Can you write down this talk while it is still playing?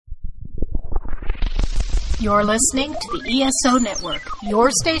You're listening to the ESO Network, your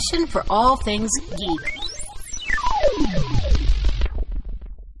station for all things geek.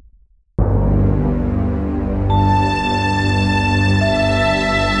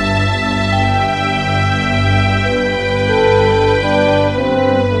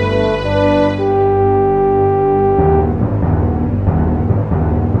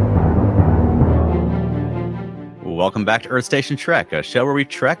 Welcome back to Earth Station Trek, a show where we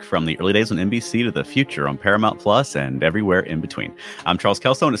trek from the early days on NBC to the future on Paramount Plus and everywhere in between. I'm Charles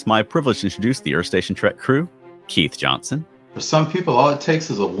Kelso, and it's my privilege to introduce the Earth Station Trek crew. Keith Johnson. For some people, all it takes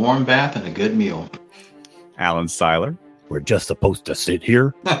is a warm bath and a good meal. Alan Seiler. We're just supposed to sit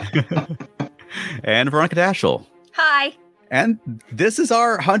here. And Veronica Dashel. Hi. And this is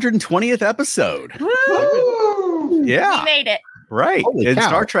our 120th episode. Woo! Yeah. We made it. Right. Holy In cow.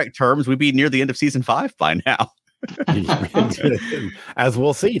 Star Trek terms, we'd be near the end of season 5 by now. As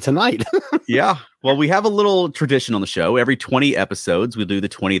we'll see tonight. Yeah. Well, we have a little tradition on the show. Every 20 episodes, we do the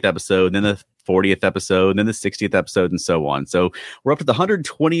 20th episode, then the 40th episode, then the 60th episode, and so on. So we're up to the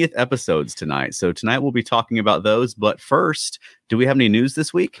 120th episodes tonight. So tonight we'll be talking about those. But first, do we have any news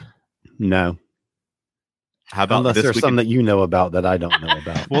this week? No. How about Unless this there's week some that you know about that I don't know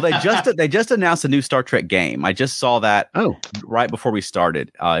about. Well, they just announced a new Star Trek game. I just saw that right before we started.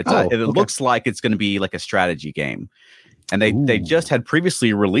 It looks like it's going to be like a strategy game. And they just had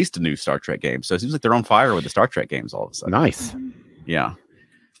previously released a new Star Trek game. So it seems like they're on fire with the Star Trek games all of a sudden. Nice. Yeah.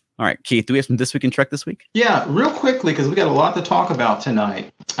 All right, Keith, do we have some This Week in Trek this week? Yeah, real quickly, because we got a lot to talk about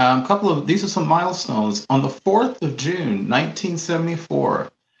tonight. These are some milestones. On the 4th of June, 1974,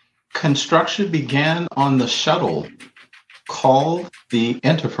 construction began on the shuttle called the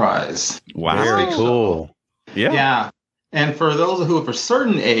Enterprise. Wow. Very cool. Yeah. Yeah. And for those who are of a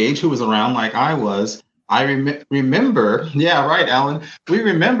certain age, who was around like I was, I remember, yeah, right, Alan. We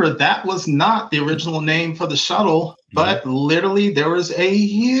remember that was not the original name for the shuttle, but literally there was a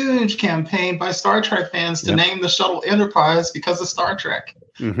huge campaign by Star Trek fans to name the shuttle Enterprise because of Star Trek.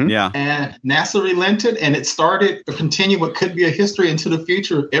 Mm-hmm. Yeah. And NASA relented, and it started to continue what could be a history into the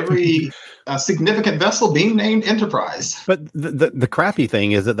future. Every significant vessel being named Enterprise. But the crappy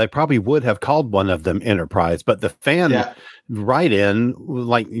thing is that they probably would have called one of them Enterprise, but the fan write-in,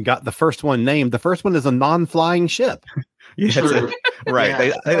 like, got the first one named. The first one is a non-flying ship. Yes, right.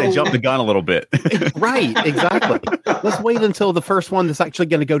 Yeah. They jumped the gun a little bit. Right, exactly. Let's wait until the first one is actually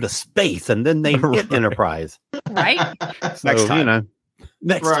going to go to space and then name it Enterprise. Right? So, Next time.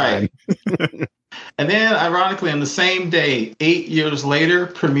 Next Right. time. And then, ironically, on the same day, 8 years later,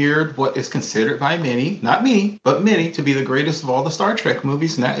 premiered what is considered by many, not me, but many, to be the greatest of all the Star Trek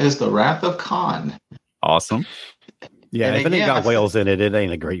movies, and that is The Wrath of Khan. Awesome. Yeah, And if it ain't again, got whales in it, it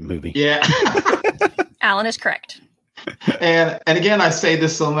ain't a great movie. Yeah. Alan is correct. And again, I say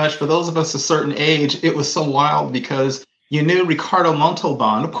this so much, for those of us a certain age, it was so wild because you knew Ricardo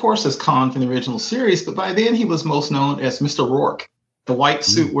Montalban, of course, as Khan from the original series, but by then he was most known as Mr. Rourke, the white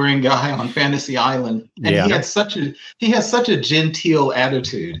suit wearing guy on Fantasy Island. And he had such a genteel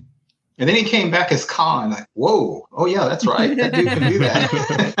attitude. And then he came back as Khan, like, whoa, oh yeah, that's right. That dude can do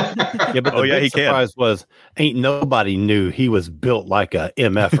that. Yeah, but the big surprise was ain't nobody knew he was built like a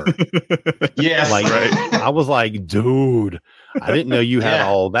MFer. Yes. Like, I was like, dude, I didn't know you had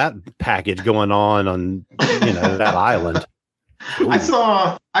all that package going on that island. Ooh. I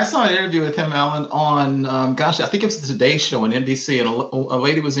saw an interview with him, Alan, on, I think it was the Today Show on NBC, and a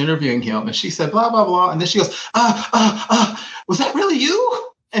lady was interviewing him, and she said, blah, blah, blah, and then she goes, was that really you?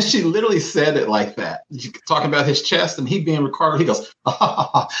 And she literally said it like that, talking about his chest, and he being Ricardo, he goes,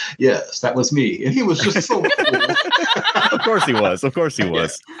 yes, that was me. And he was just so cool. Of course he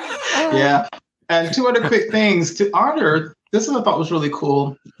was. Yeah. And two other quick things to honor, this I thought was really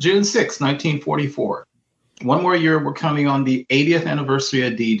cool, June 6, 1944. One more year, we're coming on the 80th anniversary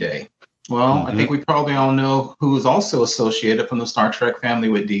of D-Day. Well, I think we probably all know who is also associated from the Star Trek family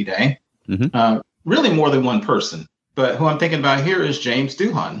with D-Day. Really more than one person. But who I'm thinking about here is James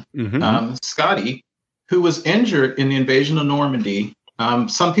Doohan, Scotty, who was injured in the invasion of Normandy.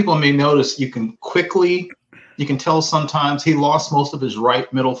 Some people may notice you can tell sometimes he lost most of his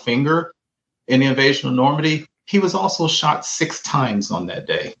right middle finger in the invasion of Normandy. He was also shot 6 times on that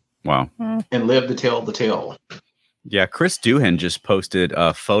day. Wow. And lived to tell the tale. Yeah, Chris Doohan just posted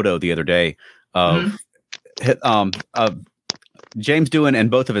a photo the other day of James Doohan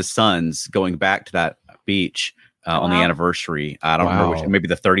and both of his sons going back to that beach on the anniversary. I don't remember maybe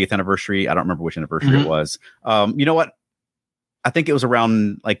the 30th anniversary. I don't remember which anniversary it was. You know what? I think it was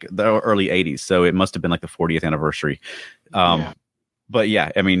around like the early 80s. So it must have been like the 40th anniversary. But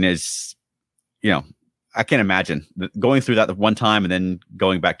yeah, I mean, it's, I can't imagine going through that the one time and then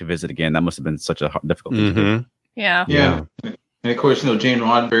going back to visit again. That must have been such a difficult thing to do. Yeah. And of course, Gene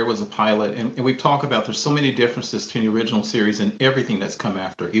Roddenberry was a pilot, and we talk about there's so many differences between the original series and everything that's come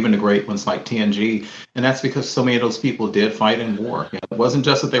after, even the great ones like TNG. And that's because so many of those people did fight in war. It wasn't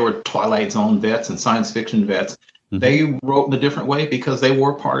just that they were Twilight Zone vets and science fiction vets. Mm-hmm. They wrote in a different way because they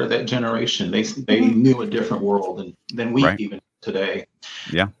were part of that generation. They knew a different world than we even today.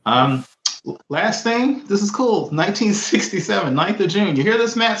 Yeah. Last thing, this is cool. 1967, 9th of June. You hear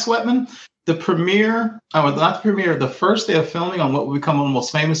this, Matt Sweatman? The first day of filming on what will become one of the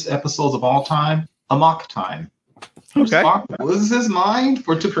most famous episodes of all time, Amok Time. Okay. Was his mind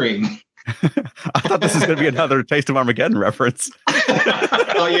for T'Pring? I thought this was going to be another Taste of Armageddon reference.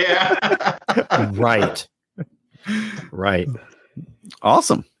 Oh, yeah. Right.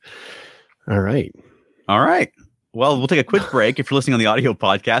 Awesome. All right. Well, we'll take a quick break if you're listening on the audio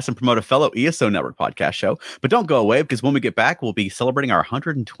podcast and promote a fellow ESO Network podcast show. But don't go away, because when we get back, we'll be celebrating our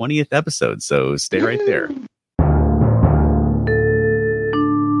 120th episode. So stay right there.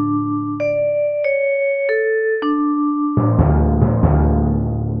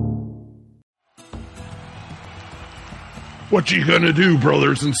 What you gonna do,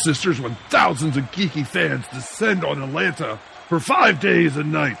 brothers and sisters, when thousands of geeky fans descend on Atlanta for 5 days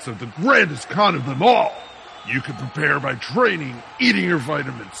and nights of the grandest con of them all? You can prepare by training, eating your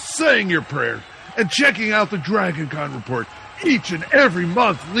vitamins, saying your prayers, and checking out the Dragon Con report each and every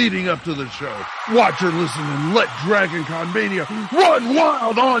month leading up to the show. Watch or listen and let Dragon Con Mania run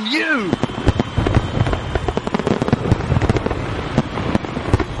wild on you!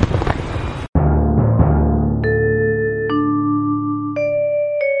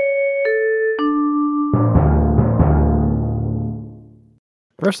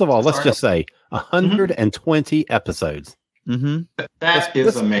 First of all, let's just say 120 episodes. Mm-hmm. That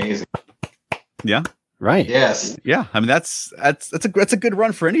is amazing. Yeah. Right. Yes. Yeah. I mean, that's a good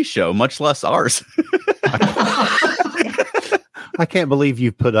run for any show, much less ours. I can't believe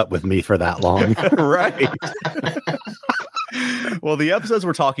you put up with me for that long. Right. Well, the episodes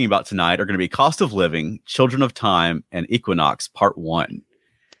we're talking about tonight are going to be Cost of Living, Children of Time, and Equinox Part 1.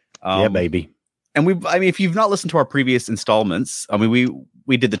 Yeah, baby. And if you've not listened to our previous installments,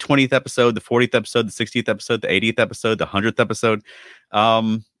 we did the 20th episode, the 40th episode, the 60th episode, the 80th episode, the 100th episode.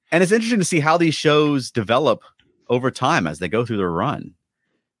 And it's interesting to see how these shows develop over time as they go through their run.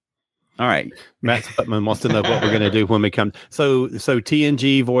 All right. Matt Sputman wants to know what we're going to do when we come. So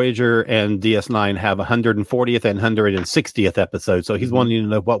TNG, Voyager, and DS9 have 140th and 160th episodes. So he's wanting to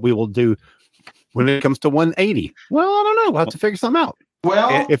know what we will do when it comes to 180. Well, I don't know. We'll have to figure something out.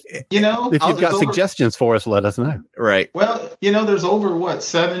 Well, if you've got suggestions for us, let us know. Right. Well, there's over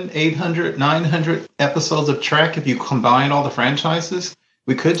 700, 800, 900 episodes of Trek. If you combine all the franchises,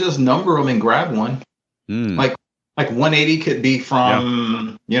 we could just number them and grab one. Like 180 could be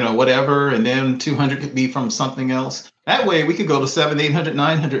from, whatever. And then 200 could be from something else. That way we could go to 700, 800,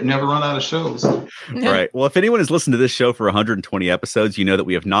 900 and never run out of shows. Right. Well, if anyone has listened to this show for 120 episodes, you know that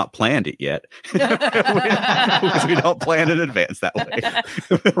we have not planned it yet. Because we don't plan in advance that way.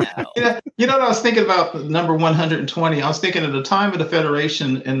 You know what I was thinking about number 120? I was thinking at the time of the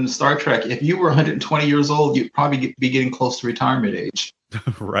Federation in Star Trek, if you were 120 years old, you'd probably be getting close to retirement age.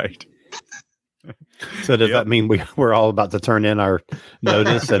 Right. So does that mean we're all about to turn in our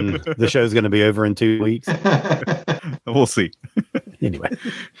notice and the show's going to be over in 2 weeks? We'll see. Anyway.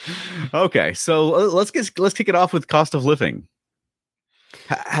 Okay, so let's kick it off with Cost of Living.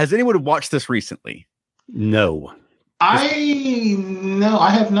 Has anyone watched this recently? No. I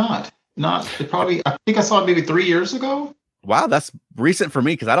have not. I think I saw it maybe 3 years ago. Wow, that's recent for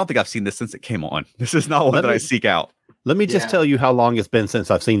me because I don't think I've seen this since it came on. This is not one that I seek out. Let me just tell you how long it's been since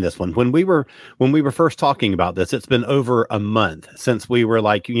I've seen this one. When we were first talking about this, it's been over a month since we were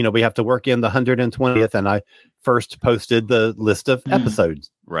like, we have to work in the 120th, and I first posted the list of episodes.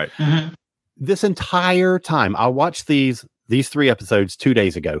 Right. Mm-hmm. This entire time, I watched these 3 episodes 2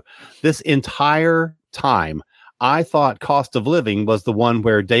 days ago. This entire time, I thought Cost of Living was the one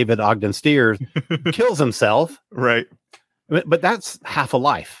where David Ogden Stier kills himself. Right. But that's half a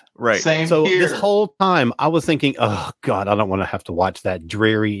life. Right. Same so here. This whole time I was thinking, oh God, I don't want to have to watch that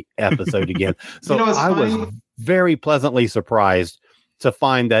dreary episode again. So I was very pleasantly surprised to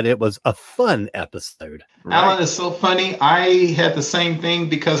find that it was a fun episode. Right. Alan, is so funny. I had the same thing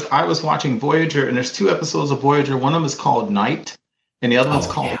because I was watching Voyager, and there's 2 episodes of Voyager. One of them is called Night, and the other one's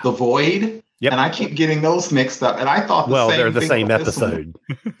called The Void. Yep. And I keep getting those mixed up. And I thought they're the same episode.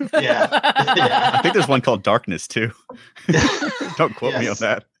 Yeah. I think there's one called Darkness too. Don't quote me on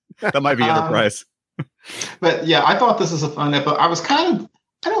that. That might be Enterprise. But yeah, I thought this was a fun episode. I was kind of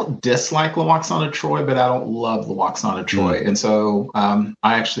don't dislike Lwaxana Troy, but I don't love Lwaxana Troy. And so I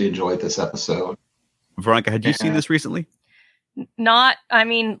actually enjoyed this episode. Veronica, had you seen this recently? Not, I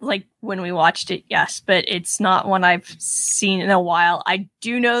mean, like when we watched it, yes, but it's not one I've seen in a while. I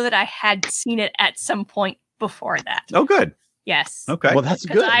do know that I had seen it at some point before that. Oh, good. Yes. Okay. Well, that's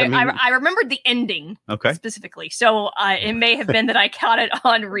good. I remembered the ending specifically. So it may have been that I caught it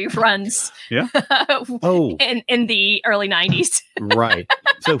on reruns in the early 90s. Right.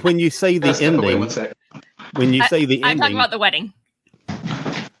 So when you say the ending, I'm talking about the wedding.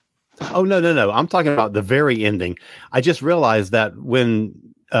 Oh, no. I'm talking about the very ending. I just realized that when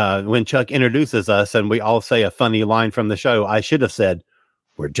Chuck introduces us and we all say a funny line from the show, I should have said,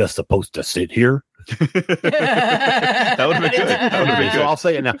 "We're just supposed to sit here." That would have been good. So I'll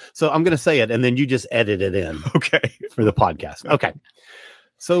say it now. So I'm going to say it, and then you just edit it in. Okay. For the podcast. Okay.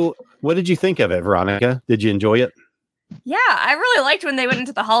 So what did you think of it, Veronica? Did you enjoy it? Yeah, I really liked when they went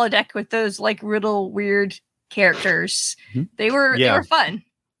into the holodeck with those like little weird characters. Mm-hmm. They were fun.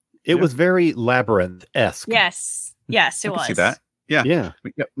 It was very Labyrinth-esque. Yes, it was. See that? Yeah.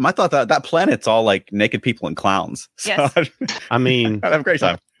 My thought that planet's all like naked people and clowns. So yes. I mean, I'd have a great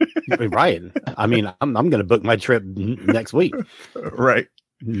time. Right. I mean, I'm going to book my trip next week. Right.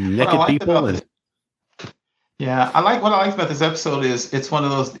 Naked people and. Yeah, what I liked about this episode is it's one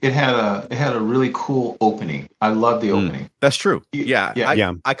of those. It had a really cool opening. I love the opening. That's true. Yeah.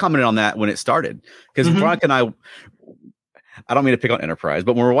 I commented on that when it started because Veronica and I don't mean to pick on Enterprise,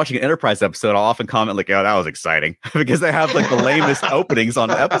 but when we're watching an Enterprise episode, I'll often comment like, "Oh, that was exciting," because they have like the lamest openings on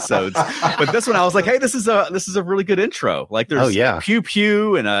episodes. But this one, I was like, "Hey, this is a really good intro. Like, there's pew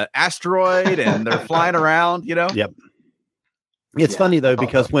pew and an asteroid, and they're flying around. You know." Yep. It's funny though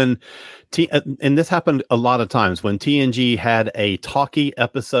because when and this happened a lot of times when TNG had a talky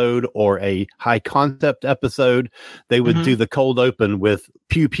episode or a high concept episode, they would do the cold open with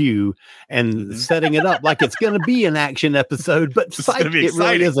pew pew and setting it up like it's going to be an action episode, but it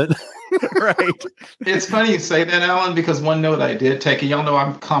really isn't. Right. It's funny you say that, Alan, because one note I did take, and y'all know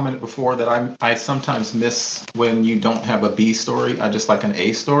I've commented before that I sometimes miss when you don't have a B story. I just like an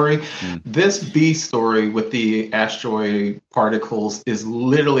A story. This B story with the asteroid particles is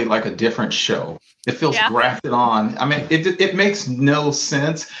literally like a different show. It feels grafted on. I mean, it makes no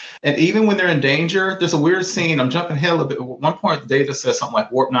sense. And even when they're in danger, there's a weird scene. I'm jumping ahead a little bit. At one point, Data says something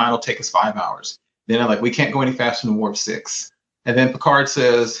like warp 9 will take us 5 hours. Then they're like, we can't go any faster than warp 6. And then Picard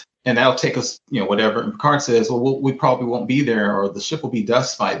says, and that'll take us, whatever. And Picard says, well, we probably won't be there, or the ship will be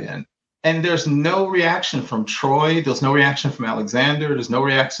dust by then. And there's no reaction from Troy. There's no reaction from Alexander. There's no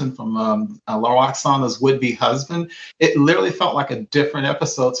reaction from Lwaxana's would-be husband. It literally felt like a different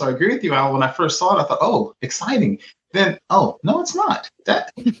episode. So I agree with you, Al. When I first saw it, I thought, oh, exciting. Then, oh, no, it's not.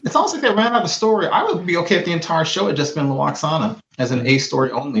 It's almost like they ran out of story. I would be okay if the entire show had just been Lwaxana as an A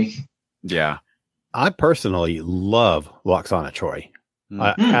story only. Yeah. I personally love Lwaxana Troy.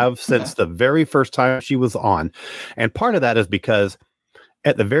 I have since the very first time she was on. And part of that is because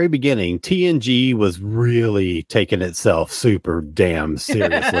at the very beginning, TNG was really taking itself super damn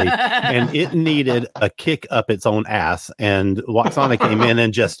seriously. And it needed a kick up its own ass. And Lwaxana came in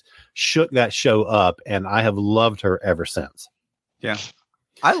and just shook that show up. And I have loved her ever since. Yeah.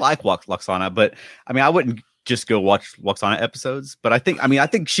 I like Lwaxana, but I mean, I wouldn't just go watch Lwaxana episodes. But I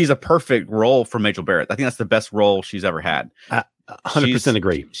think she's a perfect role for Majel Barrett. I think that's the best role she's ever had. 100%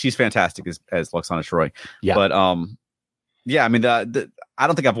 agree. She's fantastic as Lwaxana Troy. Yeah. But I mean, I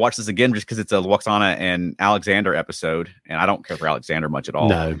don't think I've watched this again just because it's a Lwaxana and Alexander episode, and I don't care for Alexander much at all.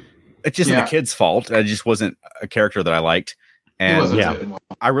 No, it's just the kid's fault. It just wasn't a character that I liked, and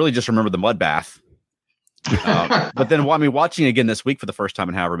I really just remember the mud bath. But then, watching again this week for the first time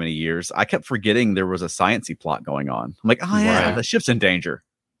in however many years, I kept forgetting there was a sciencey plot going on. I'm like, oh yeah, the ship's in danger.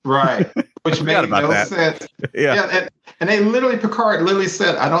 Right. Which made no sense. Yeah. And Picard literally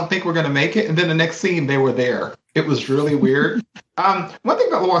said, I don't think we're going to make it. And then the next scene, they were there. It was really weird. One thing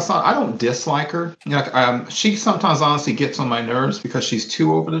about Lwaxana, I don't dislike her. She sometimes honestly gets on my nerves because she's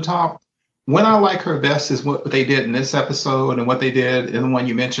too over the top. When I like her best is what they did in this episode and what they did in the one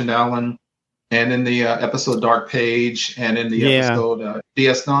you mentioned, Alan, and in the episode Dark Page and in the episode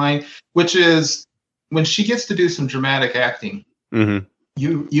DS9, which is when she gets to do some dramatic acting. Mm-hmm.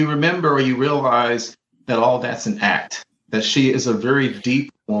 You remember or you realize that all that's an act, that she is a very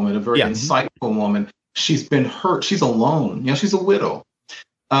deep woman, a very insightful woman. She's been hurt. She's alone. She's a widow.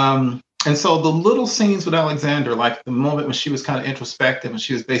 And so the little scenes with Alexander, like the moment when she was kind of introspective and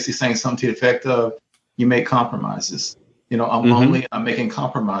she was basically saying something to the effect of, you make compromises. I'm lonely. I'm making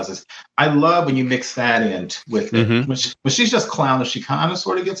compromises. I love when you mix that in with it. When she's just clownish, she kind of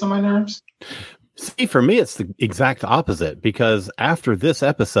sort of gets on my nerves. See, for me, it's the exact opposite, because after this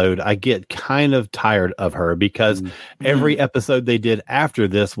episode, I get kind of tired of her, because every episode they did after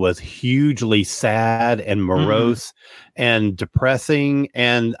this was hugely sad and morose and depressing,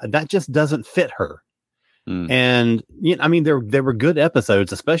 and that just doesn't fit her. And I mean, there were good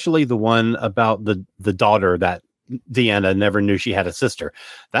episodes, especially the one about the daughter that Deanna never knew she had a sister.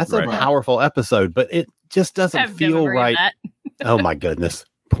 That's a powerful episode, but it just doesn't feel right. Oh my goodness,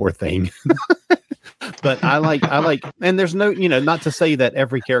 poor thing. But I like, and there's no, not to say that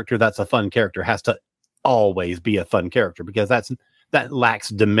every character that's a fun character has to always be a fun character, because that lacks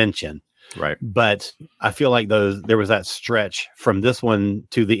dimension. Right. But I feel like there was that stretch from this one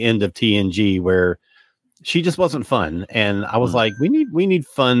to the end of TNG where she just wasn't fun. And I was like, we need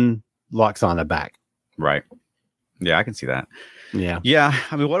fun Loxana back. Right. Yeah, I can see that. Yeah. Yeah.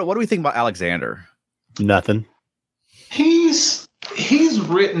 I mean, what do we think about Alexander? Nothing. He's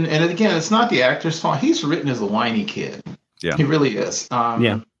written, and again, it's not the actor's fault. He's written as a whiny kid. Yeah, he really is.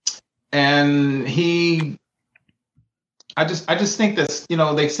 And I just think that's,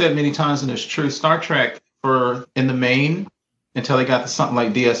 they've said many times, and it's true. Star Trek, in the main, until they got to something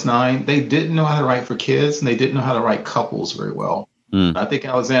like DS9, they didn't know how to write for kids, and they didn't know how to write couples very well. I think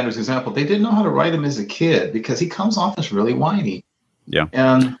Alexander's example, they didn't know how to write him as a kid because he comes off as really whiny. Yeah,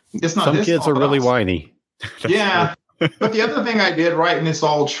 and it's not. Some kids are really whiny. Yeah. But the other thing I did right, and it's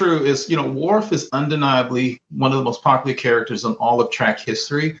all true, is, Worf is undeniably one of the most popular characters in all of Trek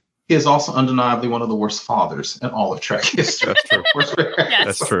history. He is also undeniably one of the worst fathers in all of Trek history. That's true.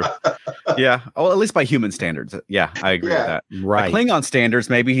 Yes. That's true. Yeah. Well, at least by human standards. Yeah, I agree with that. Right. By Klingon standards,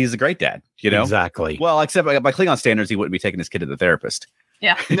 maybe he's a great dad, Exactly. Well, except by Klingon standards, he wouldn't be taking his kid to the therapist.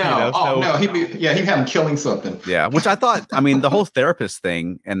 Yeah. No. He'd have him killing something. Yeah. Which I thought, the whole therapist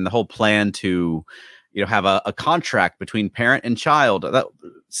thing and the whole plan to, have a contract between parent and child, that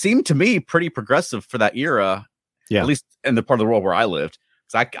seemed to me pretty progressive for that era. Yeah. At least in the part of the world where I lived.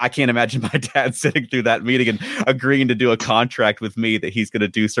 So I can't imagine my dad sitting through that meeting and agreeing to do a contract with me that he's going to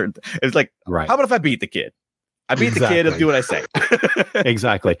do certain. It's like, how about if I beat the kid? I beat the kid and do what I say.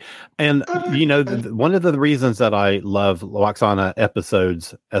 Exactly. And, one of the reasons that I love Loxana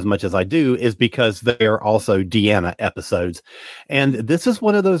episodes as much as I do is because they're also Deanna episodes. And this is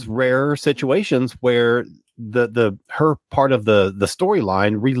one of those rare situations where her part of the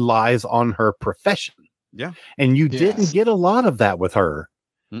storyline relies on her profession. Yeah. And you didn't get a lot of that with her.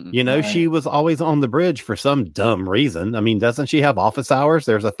 She was always on the bridge for some dumb reason. Doesn't she have office hours?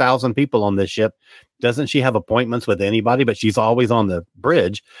 There's 1,000 people on this ship. Doesn't she have appointments with anybody? But she's always on the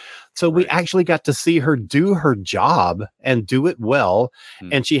bridge. So we actually got to see her do her job and do it well.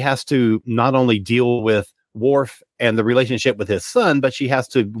 And she has to not only deal with Worf and the relationship with his son, but she has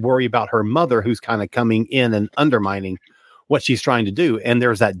to worry about her mother, who's kind of coming in and undermining what she's trying to do. And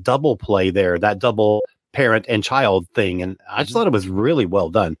there's that double play there, that double parent and child thing, and I just thought it was really well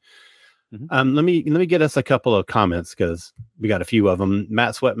done. Let me get us a couple of comments, because we got a few of them.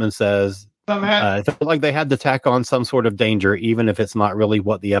 Matt Sweatman says, I felt like they had to tack on some sort of danger, even if it's not really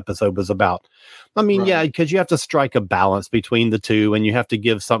what the episode was about. Yeah, because you have to strike a balance between the two, and you have to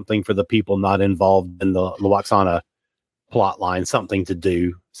give something for the people not involved in the Loxana plot line, something to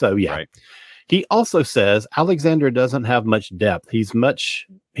do. So yeah. Right. He also says Alexander doesn't have much depth. He's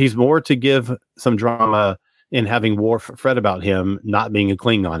more to give some drama in having Worf fret about him not being a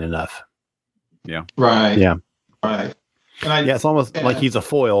Klingon enough. Yeah. Right. Yeah. Right. It's almost like he's a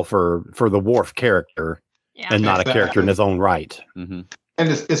foil for the Worf character, and not a character in his own right. And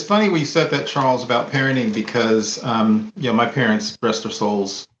it's funny when you said that, Charles, about parenting, because my parents, rest their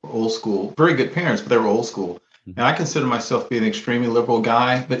souls, were old school, very good parents, but they were old school. And I consider myself being an extremely liberal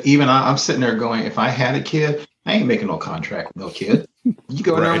guy, but even I'm sitting there going, if I had a kid, I ain't making no contract with no kid. You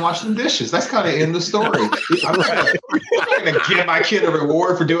go in there and wash the dishes. That's kind of end the story. I'm not going to give my kid a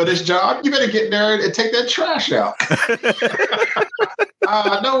reward for doing this job. You better get there and take that trash out.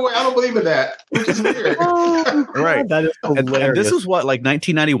 No way, I don't believe in that, which is weird. Right. That is hilarious. And this was what, like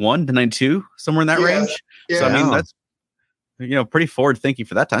 1991 to 92, somewhere in that range? Yeah. So, that's, pretty forward thinking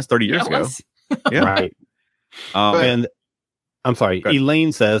for that time. It's 30 years ago. Yeah. Right. And I'm sorry,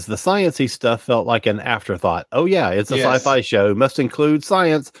 Elaine says the sciencey stuff felt like an afterthought. Oh yeah, it's a sci-fi show, must include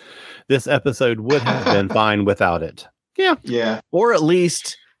science. This episode would have been fine without it. Yeah. Or at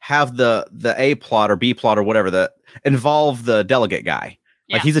least have the A plot or B plot or whatever that involve the delegate guy.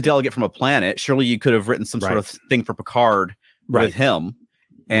 Yeah. Like he's a delegate from a planet. Surely you could have written some sort of thing for Picard with him,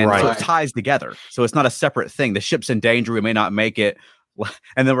 and so it ties together. So it's not a separate thing. The ship's in danger. We may not make it.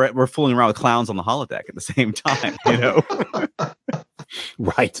 And then we're fooling around with clowns on the holodeck at the same time,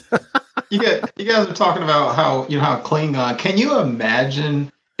 Right. You guys are talking about how Klingon. Can you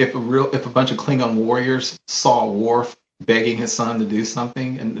imagine if a bunch of Klingon warriors saw Worf begging his son to do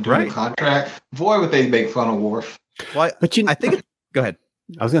something and doing a contract, boy, would they make fun of Worf. Well, But I think. Go ahead.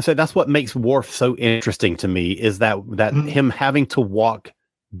 I was going to say that's what makes Worf so interesting to me is that him having to walk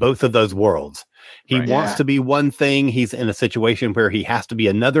both of those worlds. He wants to be one thing. He's in a situation where he has to be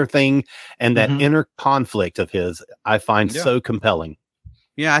another thing. And that inner conflict of his, I find so compelling.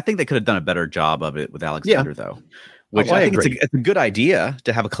 Yeah, I think they could have done a better job of it with Alexander, though. Which I think it's a good idea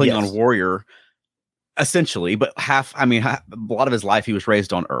to have a Klingon warrior, essentially. But a lot of his life he was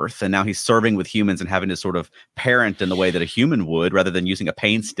raised on Earth, and now he's serving with humans and having to sort of parent in the way that a human would, rather than using a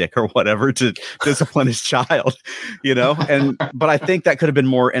pain stick or whatever to discipline his child, But I think that could have been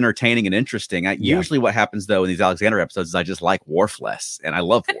more entertaining and interesting. Usually, what happens though in these Alexander episodes is I just like Worf less, and I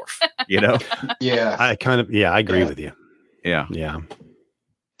love Worf. Yeah, I agree with you. Yeah.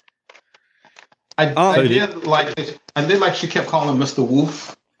 I did like she kept calling him Mr.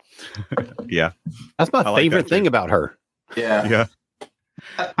 Wolf. Yeah, that's my favorite thing about her. Yeah.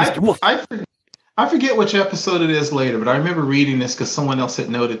 I forget which episode it is later, but I remember reading this because someone else had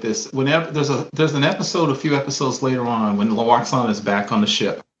noted this. Whenever there's an episode, a few episodes later on, when Loaxana is back on the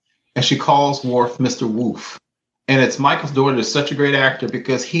ship, and she calls Worf Mr. Wolf, and it's Michael Dorn is such a great actor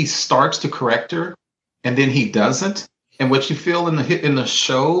because he starts to correct her, and then he doesn't. And what you feel in the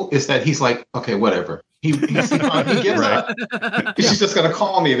show is that he's like, okay, whatever. He gives up. She's just gonna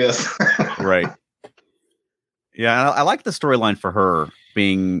call me this. Right. Yeah, I like the storyline for her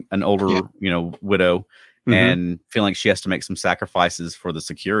being an older, widow and feeling like she has to make some sacrifices for the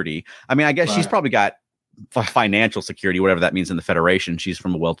security. I mean, I guess she's probably got financial security, whatever that means in the Federation. She's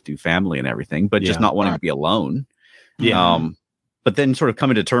from a well-to-do family and everything, but just not wanting to be alone. Yeah. But then sort of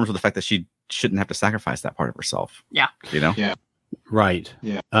coming to terms with the fact that she shouldn't have to sacrifice that part of herself. Yeah. Yeah. Right.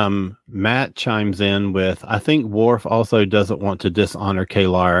 Yeah. Matt chimes in with, I think Worf also doesn't want to dishonor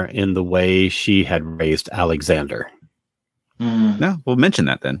Kalar in the way she had raised Alexander. No, we'll mention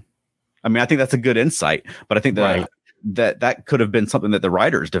that then. I mean, I think that's a good insight, but I think that could have been something that the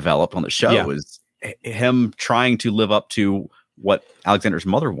writers developed on the show was him trying to live up to what Alexander's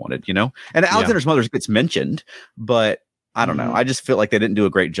mother wanted, And Alexander's mother gets mentioned, but I don't know. I just feel like they didn't do a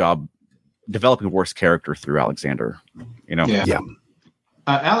great job developing Worf's character through Alexander, Yeah.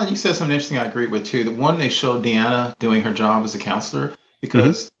 Alan, you said something interesting I agree with too. The one they showed Deanna doing her job as a counselor,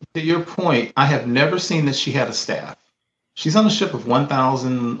 because to your point, I have never seen that she had a staff. She's on a ship of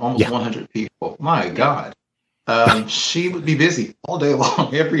 1,000, almost 100 people. My God. She would be busy all day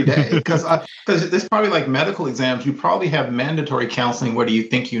long, every day. Because there's probably like medical exams. You probably have mandatory counseling whether you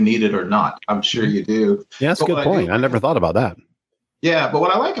think you need it or not. I'm sure you do. Yeah, that's a good point. I never thought about that. Yeah, but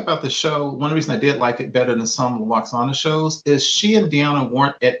what I like about the show, one reason I did like it better than some Loaxana shows, is she and Deanna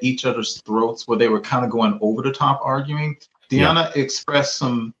weren't at each other's throats where they were kind of going over the top arguing. Deanna expressed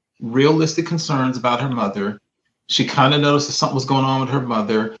some realistic concerns about her mother. She kind of noticed that something was going on with her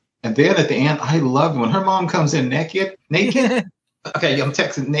mother. And then at the end, I love when her mom comes in naked. Okay, I'm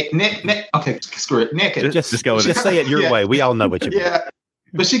texting. Okay, screw it. Naked. Just go with it. Just say it your way. We all know what you mean. Yeah.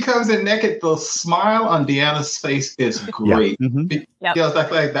 But she comes in naked. The smile on Deanna's face is great. Yeah, it's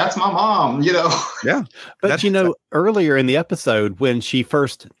like that's my mom, Yeah. But earlier in the episode, when she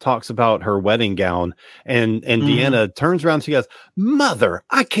first talks about her wedding gown, and Deanna turns around, she goes, "Mother,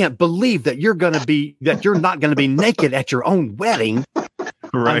 I can't believe that you're not gonna be naked at your own wedding."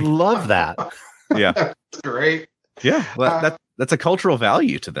 Right. I love that. Yeah. That's great. Yeah. Well, that's a cultural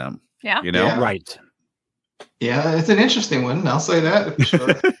value to them. Yeah. Right. Yeah, it's an interesting one. I'll say that for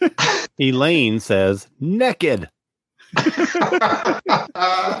sure. Elaine says, "Naked."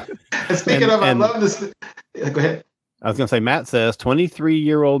 Speaking of, I love this. Go ahead. I was going to say, Matt says,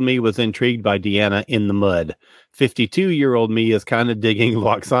 23-year-old me was intrigued by Deanna in the mud. 52-year-old me is kind of digging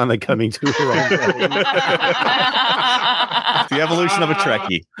Loaxana coming to her own wedding. The evolution of a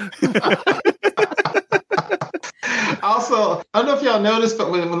Trekkie. Also, I don't know if y'all noticed,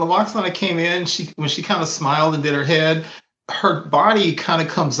 but when Loaxana came in, when she kind of smiled and did her head, her body kind of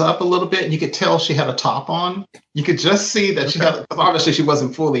comes up a little bit, and you could tell she had a top on. You could just see that she had, obviously she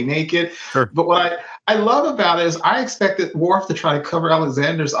wasn't fully naked. Sure. But what I love about it is I expected Worf to try to cover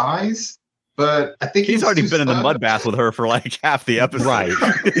Alexander's eyes, but I think he's already been in the mud bath with her for like half the episode. Right.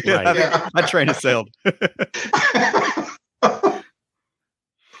 That train has sailed.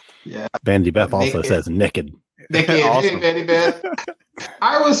 Yeah. Bandy Beth also says naked. Naked. Awesome. Bandy Beth.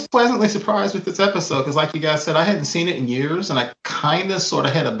 I was pleasantly surprised with this episode because, like you guys said, I hadn't seen it in years, and I kind of sort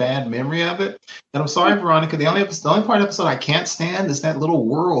of had a bad memory of it. And I'm sorry, Veronica. The only part of the episode I can't stand is that little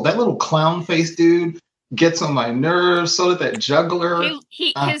world. That little clown face dude gets on my nerves. So did that juggler.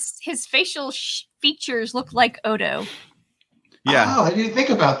 His facial features look like Odo. Yeah. Oh, I didn't think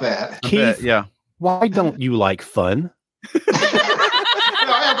about that. Keith, yeah. why don't you like fun?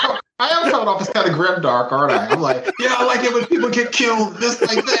 I am coming off as kind of grimdark, aren't I? I'm like, yeah, I like it when people get killed, this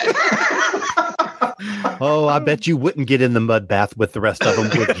like that. Oh, I bet you wouldn't get in the mud bath with the rest of them,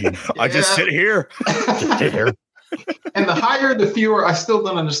 would you? I just sit here. Just sit here. And the higher, the fewer. I still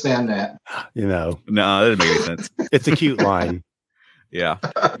don't understand that. You know, No, that doesn't make any sense. it's a cute line. Yeah.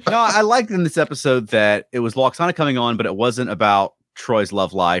 No, I liked in this episode that it was Loxana coming on, but it wasn't about Troy's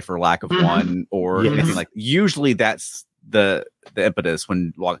love life or lack of one or Yes. anything like. Usually that's the impetus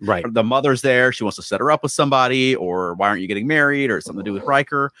when Right. the mother's there. She wants to set her up with somebody, or why aren't you getting married, or something to do with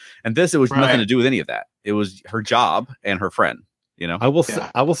Riker. And this, it was nothing to do with any of that. It was her job and her friend. You know. I will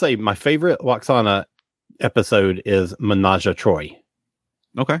say my favorite Loxana episode is Menage a Troy.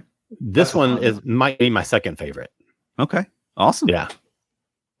 Okay. This one might be my second favorite. Okay. Awesome. Yeah.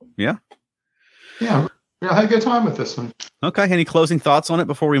 Yeah, I had a good time with this one. Okay. Any closing thoughts on it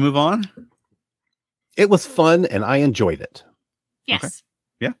before we move on? It was fun and I enjoyed it. Yes. Okay.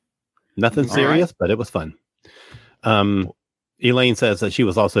 Yeah. Nothing All serious, but it was fun. Elaine says that she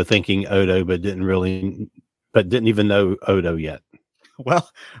was also thinking Odo, but didn't even know Odo yet. Well,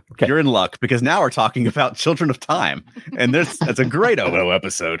 Okay. you're in luck because now we're talking about Children of Time, and that's a great Odo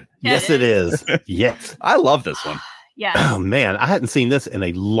episode. Yeah, Yes, it is. Yes. I love this one. Yes. Oh man, I hadn't seen this in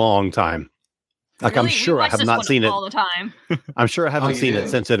a long time. Like Really? I'm We sure I watch have this not one seen it. all the time. I'm sure I haven't you seen it did.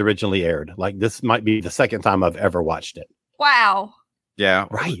 since it originally aired. Like this might be the second time I've ever watched it. Wow. Yeah,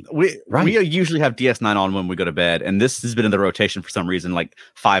 Right. We Right. usually have DS9 on when we go to bed, and this has been in the rotation for some reason like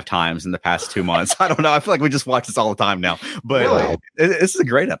 5 times in the past 2 months. I don't know. I feel like we just watch this all the time now. But Really? this is a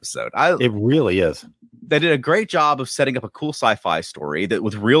great episode. It really is. They did a great job of setting up a cool sci-fi story that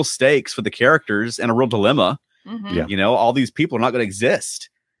with real stakes for the characters and a real dilemma. Mhm. Yeah. You know, all these people are not going to exist.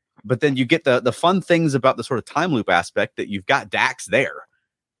 But then you get the fun things about the sort of time loop aspect that you've got Dax there.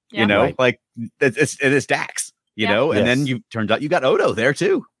 Yeah. You know, Right. like it is Dax. You Yeah. know, and Yes. then turns out you got Odo there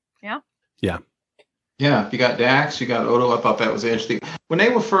too. Yeah, you got Dax, you got Odo. I thought that was interesting. When they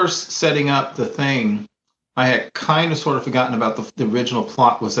were first setting up the thing, I had kind of sort of forgotten about the original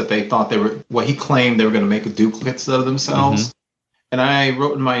plot was that they thought he claimed they were going to make duplicates of themselves. And I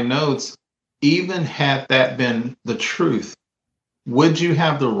wrote in my notes, even had that been the truth, would you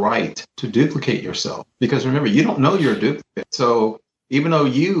have the right to duplicate yourself? Because remember, you don't know you're a duplicate. So even though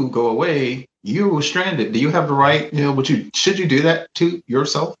you go away, you were stranded. Do you have the right? You know, should you do that to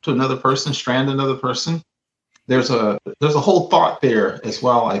yourself, to another person, strand another person? There's a whole thought there as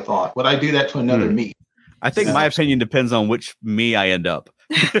well. I thought, would I do that to another me? I think my opinion depends on which me I end up.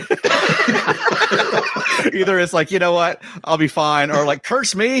 Either it's like, you know what, I'll be fine, or like,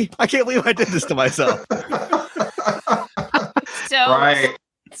 curse me, I can't believe I did this to myself. So,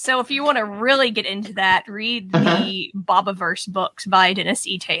 so if you want to really get into that, read the Bobaverse books by Dennis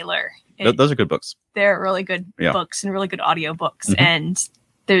E. Taylor. Those are good books. They're really good Yeah. books and really good audio books. Mhm. And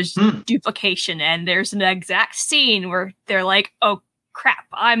there's duplication, and there's an exact scene where they're like, oh crap,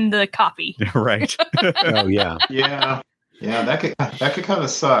 I'm the copy. Right. Oh yeah. Yeah, that could kind of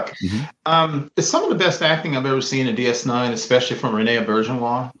suck. It's some of the best acting I've ever seen in DS9, especially from Rene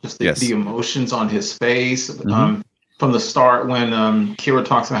Auberjonois. Just the emotions on his face. From the start when Kira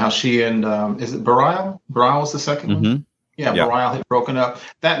talks about how she and is it Bareil? Bareil was the second one. Yeah, Bareil had broken up.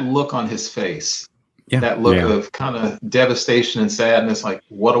 That look on his face, that look of kind of devastation and sadness, like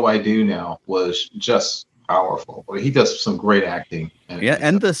what do I do now, was just powerful. He does some great acting.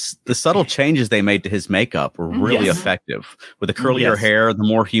 And the subtle changes they made to his makeup were really effective. With the curlier hair, the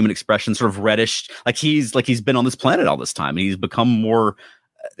more human expression, sort of reddish, like he's been on this planet all this time. He's become more.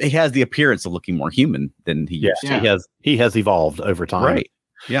 He has the appearance of looking more human than he used to. He has evolved over time. Right.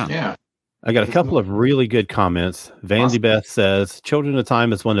 Yeah. I got a couple of really good comments. Vandy Beth says, Children of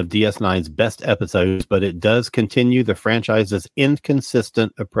Time is one of DS9's best episodes, but it does continue the franchise's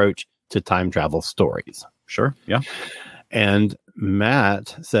inconsistent approach to time travel stories. Sure. Yeah. And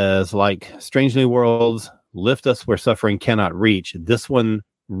Matt says, like Strange New Worlds, lift us where suffering cannot reach. This one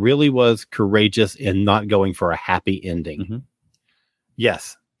really was courageous in not going for a happy ending.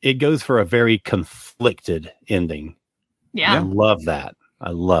 Yes, it goes for a very conflicted ending. Yeah. I love that. I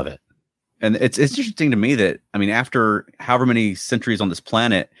love it. And it's interesting to me that, I mean, after however many centuries on this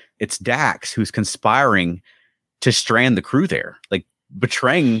planet, it's Dax who's conspiring to strand the crew there, like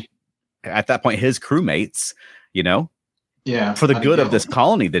betraying at that point his crewmates, you know, for the good of this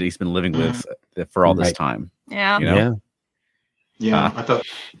colony that he's been living with for all this time. Yeah. You know?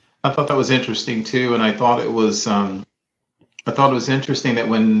 I thought that was interesting too, and I thought it was interesting that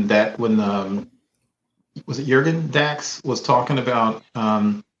when was it Jurgen Dax was talking about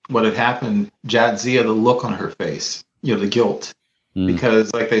what had happened, Jadzia, the look on her face the guilt.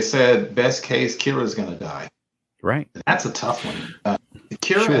 Because, like they said, best case, Kira's going to die. Right. That's a tough one.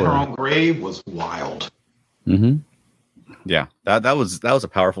 Kira in her own grave was wild. Mm-hmm. Yeah, that was a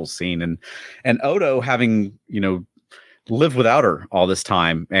powerful scene, and Odo having lived without her all this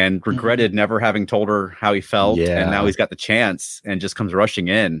time and regretted never having told her how he felt, and now he's got the chance and just comes rushing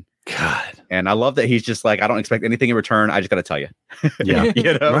in. God. And I love that he's just like, I don't expect anything in return. I just got to tell you. Yeah.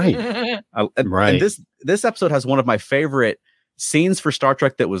 Right. Right. And this episode has one of my favorite scenes for Star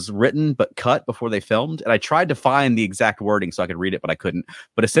Trek that was written but cut before they filmed. And I tried to find the exact wording so I could read it, but I couldn't.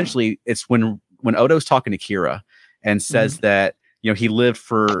 But essentially, it's when Odo's talking to Kira and says that, he lived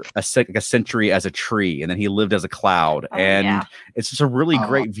for a century as a tree, and then he lived as a cloud. It's just a really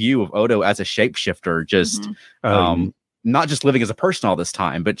great view of Odo as a shapeshifter, just not just living as a person all this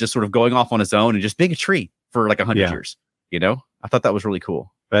time, but just sort of going off on his own and just being a tree for like 100 years. I thought that was really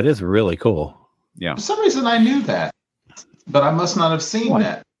cool. That is really cool. Yeah. For some reason, I knew that, but I must not have seen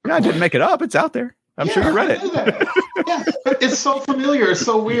that. I didn't make it up. It's out there. I'm sure you read it. Yeah, but it's so familiar. It's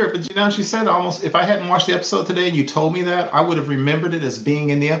so weird. But she said almost, if I hadn't watched the episode today and you told me that, I would have remembered it as being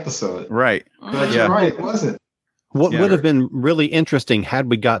in the episode. Right. But you're right. It wasn't. What would have been really interesting had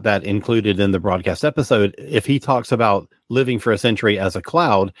we got that included in the broadcast episode, if he talks about living for a century as a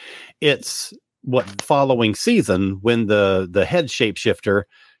cloud, it's following season when the head shapeshifter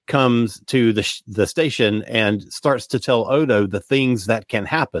comes to the station and starts to tell Odo the things that can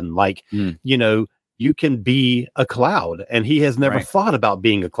happen. Like, you can be a cloud, and he has never thought about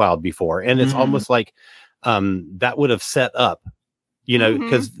being a cloud before. And it's almost like that would have set up,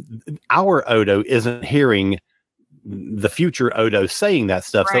 because our Odo isn't hearing the future Odo saying that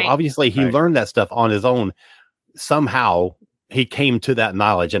stuff. So obviously he learned that stuff on his own. Somehow he came to that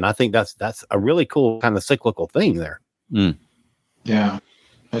knowledge. And I think that's a really cool kind of cyclical thing there. Yeah,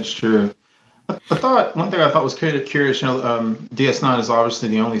 that's true. One thing I thought was curious, DS9 is obviously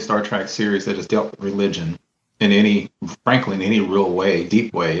the only Star Trek series that has dealt with religion in any real way,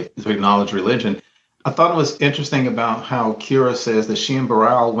 deep way, to acknowledge religion. I thought it was interesting about how Kira says that she and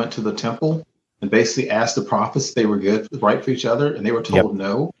Baral went to the temple and basically asked the prophets if they were good, right for each other, and they were told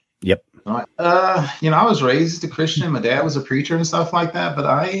no. Yep. I was raised a Christian. My dad was a preacher and stuff like that.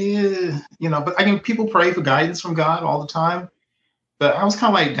 But people pray for guidance from God all the time. But I was kind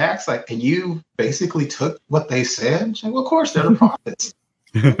of like Dax, like, and you basically took what they said? Like, well, of course, they're the prophets.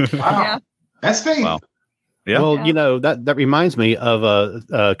 Wow. That's faith. Wow. Yeah. Well, that reminds me of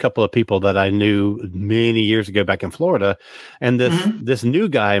a couple of people that I knew many years ago back in Florida. And this new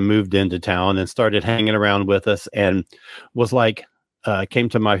guy moved into town and started hanging around with us and was like, came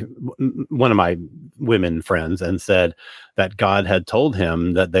to one of my women friends and said that God had told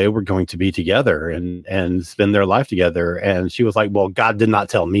him that they were going to be together and spend their life together. And she was like, well, God did not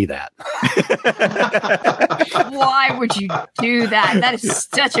tell me that. Why would you do that? That is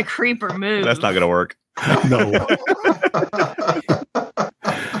such a creeper move. That's not going to work. No.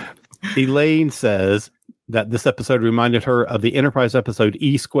 Elaine says that this episode reminded her of the Enterprise episode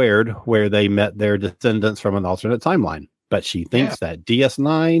E Squared, where they met their descendants from an alternate timeline. But she thinks that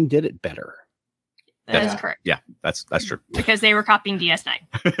DS9 did it better. That is correct. Yeah, that's true. Because they were copying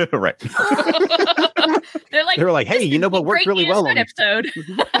DS9. Right. They were like, hey, what worked really well on episode.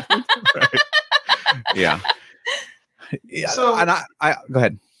 Right. Yeah. So, and I go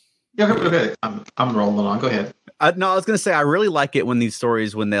ahead. Yeah, go ahead. I'm rolling on. Go ahead. No, I was going to say I really like it when these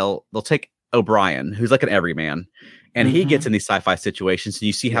stories, when they'll take O'Brien, who's like an everyman, and he gets in these sci-fi situations, and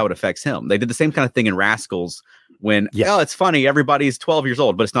you see how it affects him. They did the same kind of thing in Rascals when, it's funny, everybody's 12 years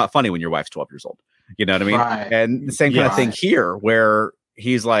old, but it's not funny when your wife's 12 years old. You know what I mean? Right. And the same kind of thing here, where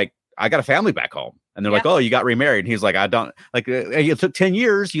he's like, I got a family back home. And they're like, oh, you got remarried. And he's like, I don't, like, it took 10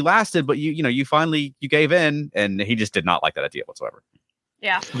 years, you lasted, but you finally, you gave in. And he just did not like that idea whatsoever.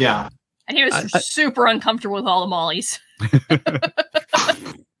 Yeah. Yeah. And he was super uncomfortable with all the mollies.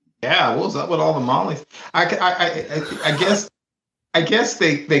 Yeah, what was up with all the mollies? I guess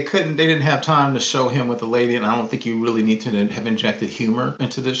they didn't have time to show him with the lady, and I don't think you really need to have injected humor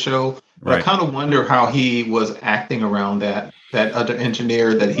into the show. But I kind of wonder how he was acting around that other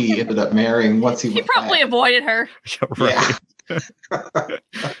engineer that he ended up marrying once he probably avoided her. Right.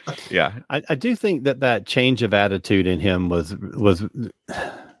 Yeah. I do think that change of attitude in him was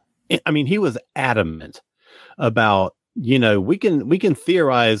I mean, he was adamant about, we can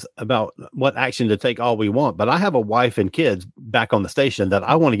theorize about what action to take all we want, but I have a wife and kids back on the station that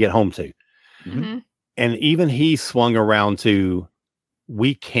I want to get home to. Mm-hmm. And even he swung around to,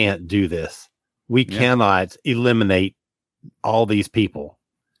 we can't do this. We cannot eliminate all these people.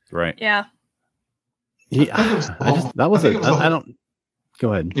 Right. Yeah. I don't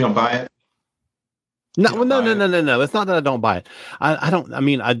go ahead. You don't buy it? No. It's not that I don't buy it. I don't. I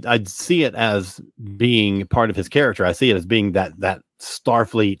mean, I'd see it as being part of his character. I see it as being that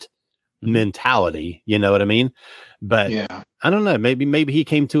Starfleet mentality. You know what I mean? But Yeah. I don't know. Maybe he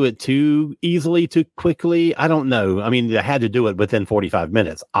came to it too easily, too quickly. I don't know. I mean, they had to do it within 45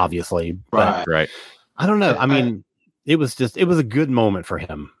 minutes, obviously. But Right. I don't know. I mean, it was a good moment for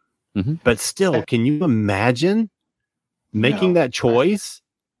him. Mm-hmm. But still, can you imagine making that choice?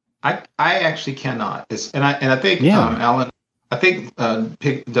 I actually cannot. I think Alan. I think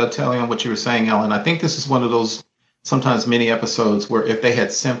dovetailing on what you were saying, Alan. I think this is one of those sometimes mini episodes where if they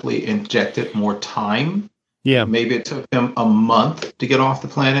had simply injected more time, maybe it took them a month to get off the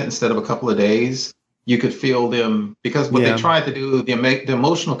planet instead of a couple of days. You could feel them, because what they tried to do, the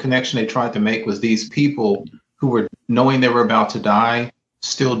emotional connection they tried to make was these people who were knowing they were about to die,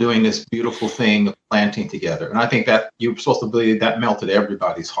 still doing this beautiful thing of planting together. And I think that you're supposed to believe that melted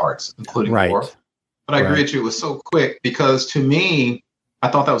everybody's hearts, including Worf. But I agree with you, it was so quick, because to me, I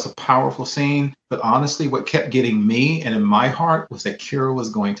thought that was a powerful scene. But honestly, what kept getting me and in my heart was that Kira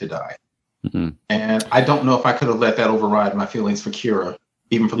was going to die. Mm-hmm. And I don't know if I could have let that override my feelings for Kira,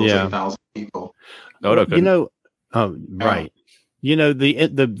 even for those 8,000 people. You know, right. You know,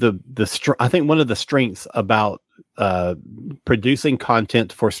 I think one of the strengths about producing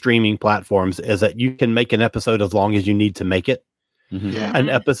content for streaming platforms is that you can make an episode as long as you need to make it. Mm-hmm. Yeah. An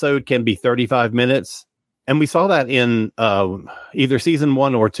episode can be 35 minutes. And we saw that in either season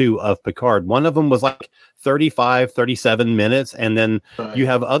 1 or 2 of Picard. One of them was like 35, 37 minutes. And then you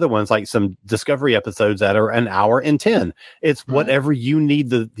have other ones like some Discovery episodes that are an hour and 10. It's whatever you need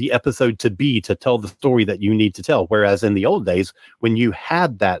the episode to be to tell the story that you need to tell. Whereas in the old days, when you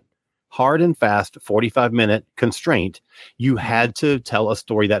had that hard and fast 45-minute constraint, you had to tell a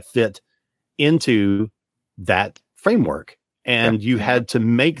story that fit into that framework. And you had to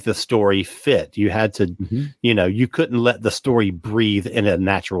make the story fit. You had to, you couldn't let the story breathe in a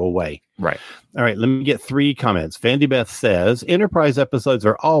natural way. Right. All right. Let me get 3 comments. Vandy Beth says, Enterprise episodes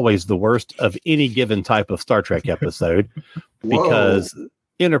are always the worst of any given type of Star Trek episode because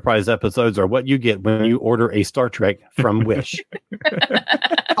Enterprise episodes are what you get when you order a Star Trek from Wish.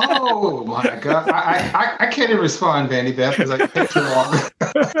 Oh my God. I can't even respond, Vandy Beth, because I take too long.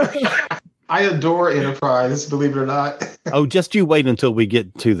 I adore Enterprise, believe it or not. Oh, just you wait until we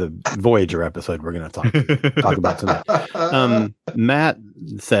get to the Voyager episode we're going to talk about tonight. Matt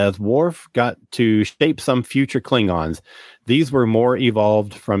says, Worf got to shape some future Klingons. These were more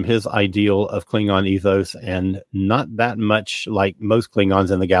evolved from his ideal of Klingon ethos and not that much like most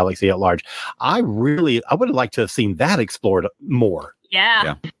Klingons in the galaxy at large. I would have liked to have seen that explored more.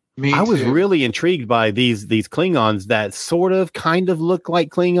 Yeah. I was really intrigued by these Klingons that sort of kind of look like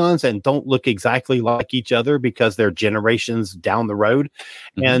Klingons and don't look exactly like each other because they're generations down the road.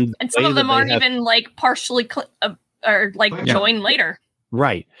 Mm-hmm. And some of them aren't even like partially joined later.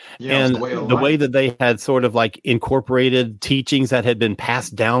 Right. Yeah, and the way that they had sort of like incorporated teachings that had been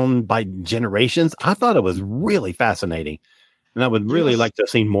passed down by generations, I thought it was really fascinating. And I would really like to have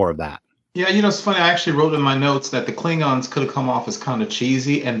seen more of that. Yeah, it's funny. I actually wrote in my notes that the Klingons could have come off as kind of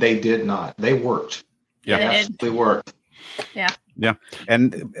cheesy, and they did not. They worked. Yeah, they absolutely worked. Yeah. Yeah,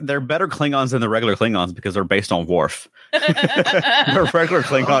 and they're better Klingons than the regular Klingons because they're based on Worf. The regular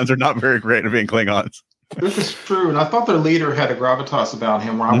Klingons are not very great at being Klingons. This is true, and I thought their leader had a gravitas about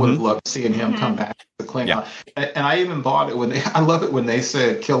him where I would have loved seeing him come back to the Klingon. Yeah. And I even bought it I love it when they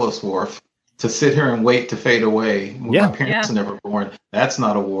said, "Kill us, Worf." To sit here and wait to fade away when my parents are never born, that's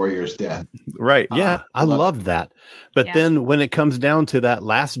not a warrior's death. Right. Yeah. I loved that. But then when it comes down to that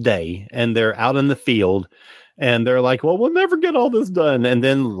last day and they're out in the field and they're like, well, we'll never get all this done. And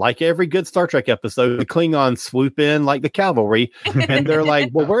then like every good Star Trek episode, the Klingons swoop in like the cavalry and they're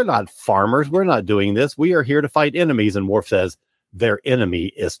like, well, we're not farmers. We're not doing this. We are here to fight enemies. And Worf says, their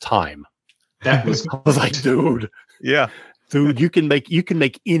enemy is time. I was like, dude. Yeah. Dude, you can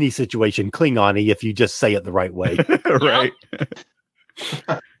make any situation Klingon-y if you just say it the right way. Right.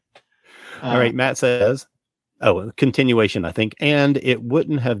 All right, Matt says, continuation, I think. And it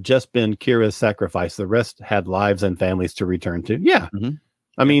wouldn't have just been Kira's sacrifice. The rest had lives and families to return to. Yeah. Mm-hmm.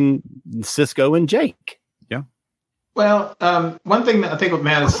 I mean, Sisko and Jake. Yeah. Well, one thing that I think what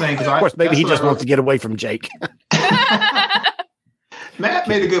Matt is saying, of course, maybe he just wants to get away from Jake. Matt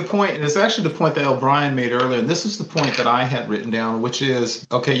made a good point, and it's actually the point that O'Brien made earlier. And this is the point that I had written down, which is,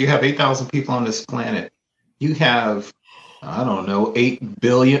 okay, you have 8,000 people on this planet. You have, I don't know, 8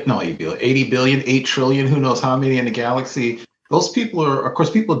 billion, 8 trillion, who knows how many in the galaxy. Those people are, of course,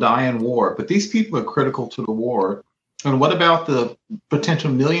 people die in war, but these people are critical to the war. And what about the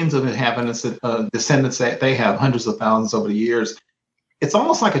potential millions of inhabitants, descendants that they have, hundreds of thousands over the years? It's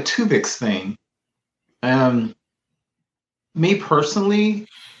almost like a Tuvix thing. Me personally,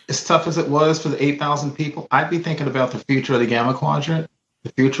 as tough as it was for the 8,000 people, I'd be thinking about the future of the Gamma Quadrant,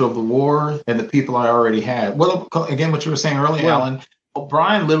 the future of the war, and the people I already had. Well, again, what you were saying earlier, Alan,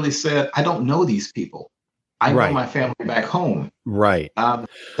 O'Brien literally said, I don't know these people. I know my family back home. Right.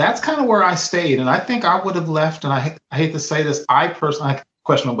 That's kind of where I stayed. And I think I would have left, and I hate to say this, I personally,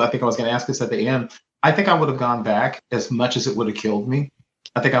 questionable, but I think I was going to ask this at the end. I think I would have gone back as much as it would have killed me.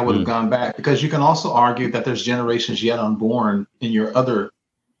 I think I would have gone back, because you can also argue that there's generations yet unborn in your other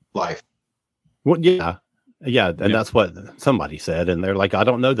life. Well, yeah. And that's what somebody said. And they're like, I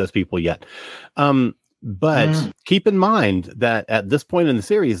don't know those people yet. But keep in mind that at this point in the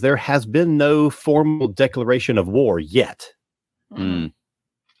series, there has been no formal declaration of war yet. That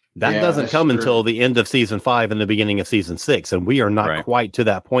doesn't come until the end of season 5 and the beginning of season 6. And we are not quite to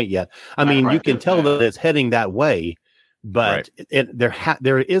that point yet. I mean, you can tell that it's heading that way. But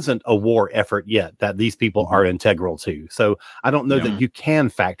there isn't a war effort yet that these people are integral to. So I don't know that you can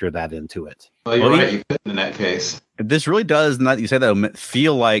factor that into it. Well, you're right. You couldn't in that case. This really does, not you say that,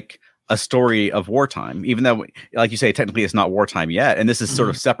 feel like a story of wartime, even though, like you say, technically it's not wartime yet. And this is sort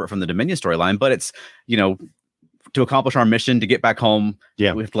of separate from the Dominion storyline, but it's, to accomplish our mission, to get back home, we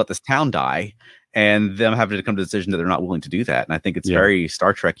have to let this town die. And them having to come to the decision that they're not willing to do that. And I think it's very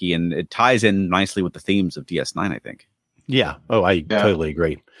Star Trek-y, and it ties in nicely with the themes of DS9, I think. Yeah. Oh, I totally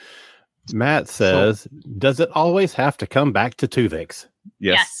agree. Matt says, does it always have to come back to Tuvix?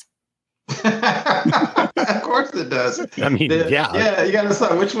 Yes. Of course it does. I mean, yeah, you got to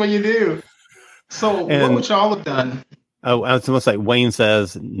decide which one you do. So what would y'all have done? Oh, I was going to say, Wayne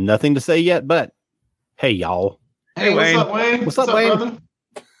says, nothing to say yet, but hey, y'all. Hey, Wayne. What's up, Wayne? What's up, Wayne? Brother?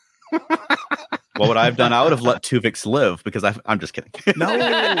 What would I have done? I would have let Tuvix live, because I'm just kidding. No.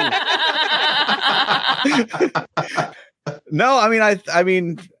 No, I mean,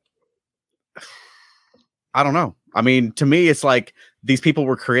 I don't know. I mean, to me, it's like these people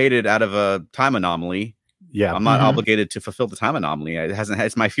were created out of a time anomaly. Yeah, I'm not obligated to fulfill the time anomaly.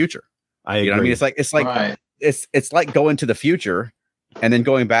 It's my future. I agree. You know what I mean? It's like going to the future and then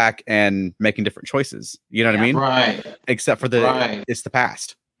going back and making different choices. You know what I mean? Right. Except for it's the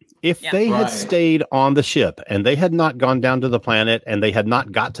past. If they had stayed on the ship and they had not gone down to the planet and they had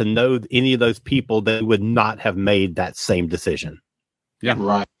not got to know any of those people, they would not have made that same decision. Yeah.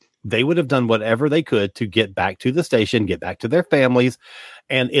 Right. They would have done whatever they could to get back to the station, get back to their families.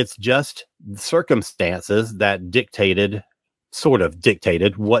 And it's just circumstances that sort of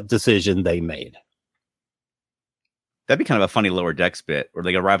dictated what decision they made. That'd be kind of a funny Lower Decks bit where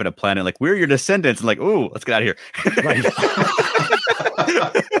they arrive at a planet like, we're your descendants, and like, ooh, let's get out of here. Right.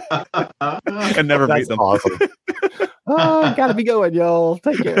 And never meet them. Awesome. Gotta be going, y'all.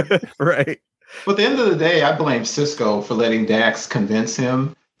 Take care. Right. But at the end of the day, I blame Cisco for letting Dax convince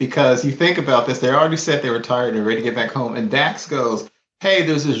him, because you think about this, they already said they were tired and ready to get back home. And Dax goes, hey,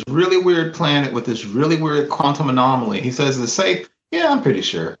 there's this really weird planet with this really weird quantum anomaly. He says, is it safe? Yeah, I'm pretty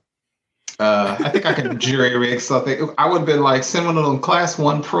sure. I think I can jury rig something. I would have been like, send one of them class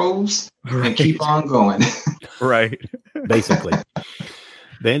 1 probes and keep on going. Right. Basically.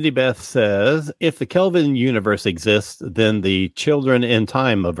 Bandy Beth says, if the Kelvin universe exists, then the Children in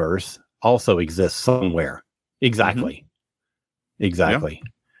Time averse also exists somewhere. Exactly. Exactly.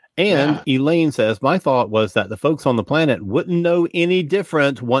 And Elaine says, my thought was that the folks on the planet wouldn't know any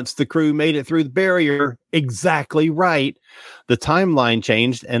different once the crew made it through the barrier. Exactly right. The timeline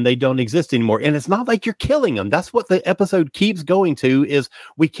changed and they don't exist anymore. And it's not like you're killing them. That's what the episode keeps going to, is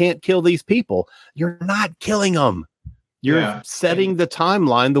we can't kill these people. You're not killing them. You're setting the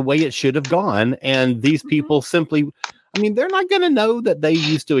timeline the way it should have gone. And these people simply, I mean, they're not going to know that they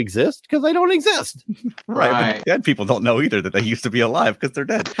used to exist because they don't exist. Right. But dead people don't know either that they used to be alive because they're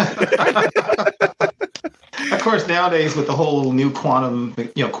dead. Of course, nowadays with the whole new quantum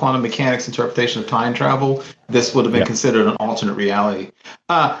mechanics interpretation of time travel, this would have been considered an alternate reality.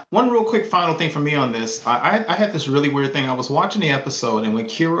 One real quick final thing for me on this. I had this really weird thing. I was watching the episode, and when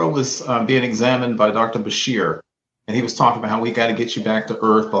Kira was being examined by Dr. Bashir, and he was talking about how we got to get you back to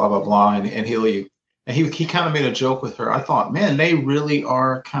Earth, blah, blah, blah, and heal you. And he kind of made a joke with her. I thought, man, they really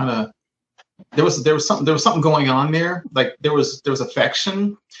are kind of, there was something going on there. Like there was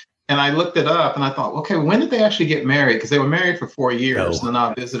affection. And I looked it up and I thought, okay, when did they actually get married? Because they were married for 4 years. And then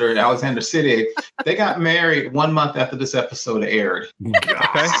I visited Alexander City. They got married 1 month after this episode aired.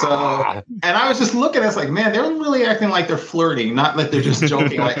 Okay. So, and I was just looking at it, like, man, they're really acting like they're flirting, not like they're just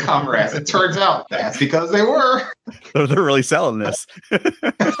joking like comrades. It turns out that's because they were. They're really selling this.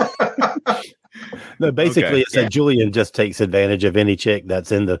 No, basically, it's that Julian just takes advantage of any chick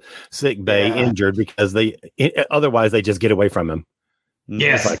that's in the sick bay injured because otherwise they just get away from him.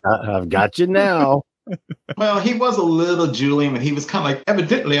 Yes. It's like, I've got you now. Well, he was a little Julian, and he was kind of like,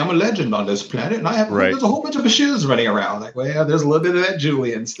 evidently, I'm a legend on this planet, and I have there's a whole bunch of shoes running around. Like, well, there's a little bit of that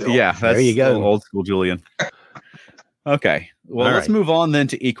Julian still. Yeah, there you go, old school Julian. Okay, well, let's move on then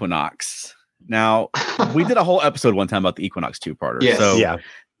to Equinox. Now, we did a whole episode one time about the Equinox two-parter. Yes. So, yeah.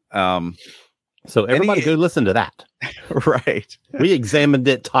 So everybody go listen to that. Right. We examined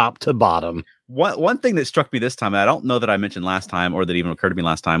it top to bottom. One thing that struck me this time, and I don't know that I mentioned last time or that even occurred to me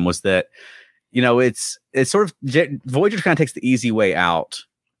last time, was that, it's sort of Voyager kind of takes the easy way out,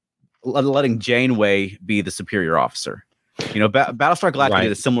 letting Janeway be the superior officer. Battlestar Galactica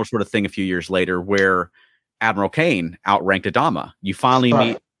did a similar sort of thing a few years later where Admiral Kane outranked Adama. You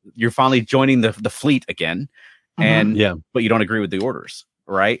finally you're finally joining the fleet again, but you don't agree with the orders,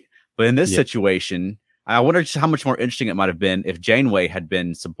 right? But in this situation, I wonder just how much more interesting it might have been if Janeway had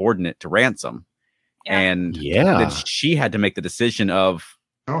been subordinate to Ransom, and then she had to make the decision of,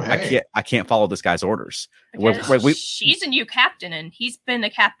 I can't follow this guy's orders. She's a new captain, and he's been a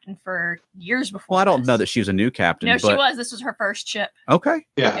captain for years before. Well, I don't know that she was a new captain. No, she was. This was her first ship. Okay.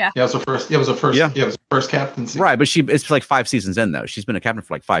 Yeah. It was her first captaincy. Right, but it's like 5 seasons in though. She's been a captain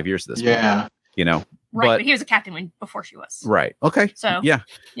for like 5 years at this point. Right, but he was a captain before she was. Right. Okay. So yeah.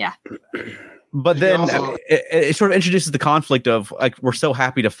 But then it sort of introduces the conflict of, like, we're so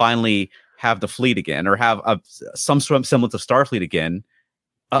happy to finally have the fleet again, or have some semblance of Starfleet again.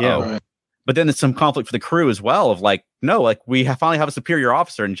 But then there's some conflict for the crew as well of, like, no, like, we finally have a superior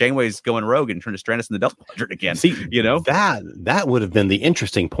officer, and Janeway's going rogue and trying to strand us in the Delta Quadrant again. See, that would have been the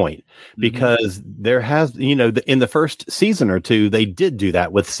interesting point, because there has, in the first season or two, they did do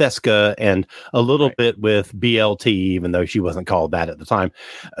that with Seska and a little bit with BLT, even though she wasn't called that at the time,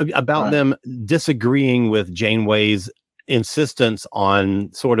 about them disagreeing with Janeway's insistence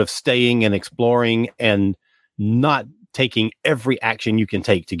on sort of staying and exploring and not taking every action you can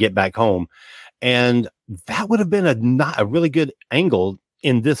take to get back home. And that would have been a really good angle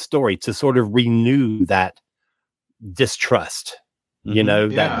in this story to sort of renew that distrust,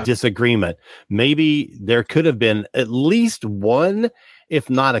 that disagreement. Maybe there could have been at least one, if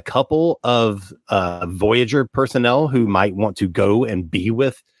not a couple of Voyager personnel who might want to go and be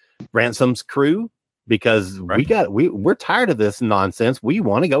with Ransom's crew, because we're tired of this nonsense. We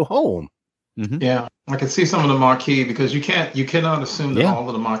want to go home. Yeah, I can see some of the Maquis, because you cannot assume that all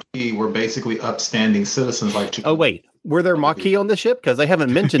of the Maquis were basically upstanding citizens like you. Oh wait, were there Maquis on the ship? Because they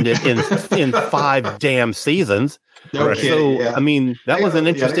haven't mentioned it in 5 damn seasons. I mean, that was an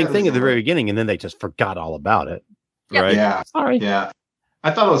interesting thing at the very beginning, and then they just forgot all about it. Right? Yeah. Sorry. Yeah.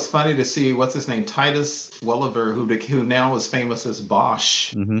 I thought it was funny to see what's his name, Titus Welliver, who now is famous as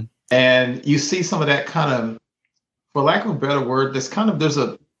Bosch, and you see some of that kind of, for lack of a better word,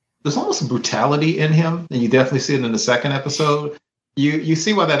 there's almost a brutality in him, and you definitely see it in the second episode. You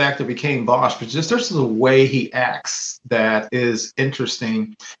see why that actor became Bosch, but just there's the way he acts that is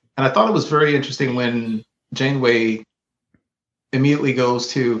interesting. And I thought it was very interesting when Janeway immediately goes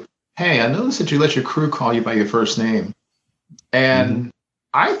to, "Hey, I noticed that you let your crew call you by your first name." And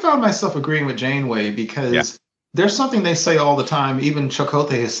I found myself agreeing with Janeway, because there's something they say all the time. Even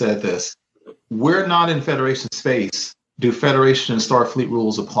Chakotay has said this. We're not in Federation space. Do Federation and Starfleet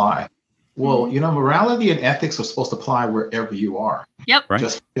rules apply? Well, morality and ethics are supposed to apply wherever you are. Yep. Right.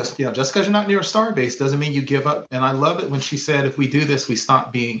 Just because you're not near a starbase doesn't mean you give up. And I love it when she said, if we do this, we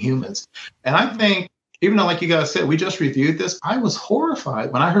stop being humans. And I think, even though, like you guys said, we just reviewed this, I was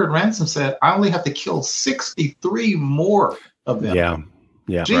horrified when I heard Ransom said, I only have to kill 63 more of them.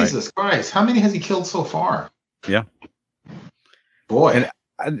 Yeah. Jesus Christ. How many has he killed so far? Yeah. Boy.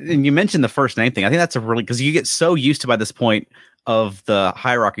 And you mentioned the first name thing. I think that's because you get so used to, by this point, of the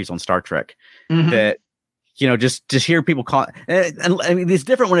hierarchies on Star Trek that, just hear people call, and I mean, it's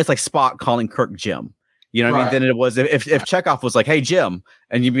different when it's like Spock calling Kirk Jim, what I mean, than it was if Chekhov was like, "Hey Jim,"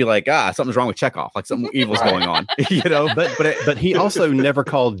 and you'd be like, something's wrong with Chekhov, like something evil's going on, But he also never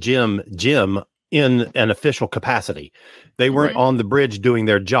called Jim in an official capacity. They weren't on the bridge doing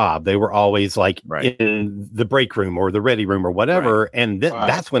their job. They were always like in the break room or the ready room or whatever. And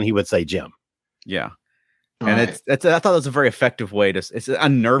that's when he would say Jim. Yeah. And I thought it was a very effective way it's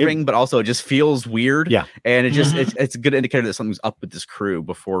unnerving, but also it just feels weird. Yeah. And it just, it's a good indicator that something's up with this crew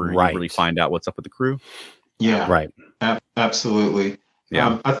before you really find out what's up with the crew. Yeah. Right. Absolutely.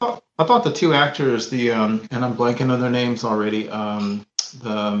 Yeah. I thought the two actors, and I'm blanking on their names already.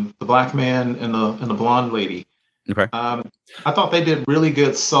 The black man and the blonde lady. Okay. I thought they did really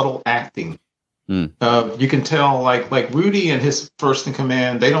good subtle acting. You can tell, like Rudy and his first in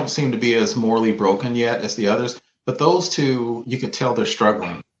command, they don't seem to be as morally broken yet as the others. But those two, you can tell they're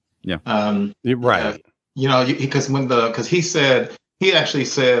struggling. Yeah. Because he said, he actually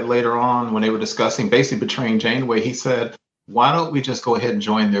said later on when they were discussing basically betraying Janeway, he said, why don't we just go ahead and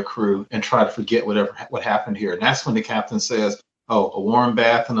join their crew and try to forget what happened here? And that's when the captain says, oh, a warm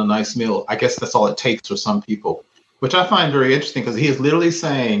bath and a nice meal. I guess that's all it takes for some people, which I find very interesting because he is literally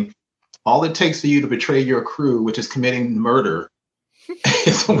saying all it takes for you to betray your crew, which is committing murder,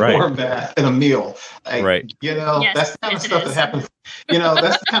 is a warm bath and a meal. Like, Yes, that's the kind of stuff that happens.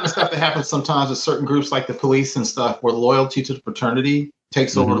 That's the kind of stuff that happens sometimes with certain groups like the police and stuff, where loyalty to the fraternity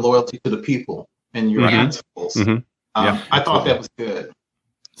takes over loyalty to the people and your principles. I thought that was good.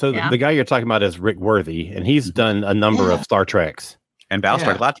 So the guy you're talking about is Rick Worthy, and he's done a number of Star Treks. And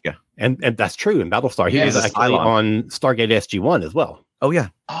Battlestar Galactica. And that's true. In Battlestar, he was actually on Stargate SG-1 as well. Oh, yeah.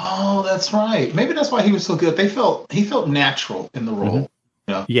 Oh, that's right. Maybe that's why he was so good. He felt natural in the role.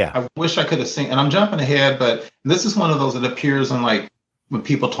 Yeah. I wish I could have seen, and I'm jumping ahead, but this is one of those that appears on, like, when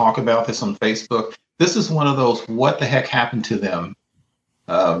people talk about this on Facebook. This is one of those what the heck happened to them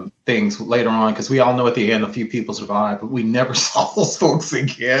things later on, because we all know at the end a few people survived, but we never saw those folks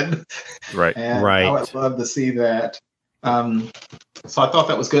again. Right. And I would love to see that. So I thought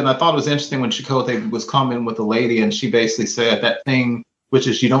that was good. And I thought it was interesting when Chakotay was commenting with the lady, and she basically said that thing, which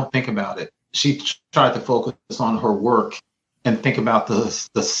is you don't think about it. She tried to focus on her work and think about the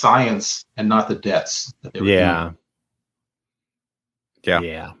science and not the deaths that they were doing.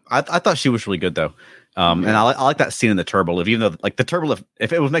 Yeah. I thought she was really good, though. And I like that scene in the turbolift, even though, like, the turbolift,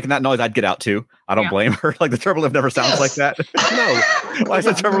 if it was making that noise, I'd get out too. I don't blame her. Like, the turbolift never sounds like that. No. Why is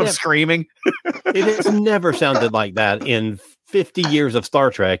the turbolift screaming? It has never sounded like that in 50 years of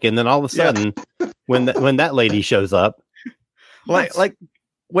Star Trek. And then all of a sudden, when that lady shows up, like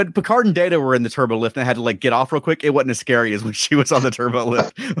when Picard and Data were in the turbolift and they had to, like, get off real quick, it wasn't as scary as when she was on the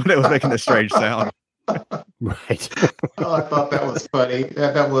turbolift when it was making a strange sound. Right. Oh, I thought that was funny.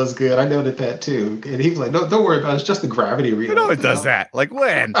 That was good. I noted that too. And he was like, "No, don't worry about it. It's just the gravity relay." It does that. Like,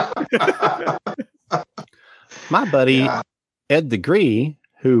 when? My buddy Ed Degree,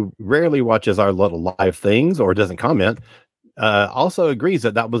 who rarely watches our little live things or doesn't comment, also agrees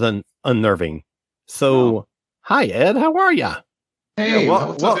that was unnerving. So, hi Ed, how are you? Hey,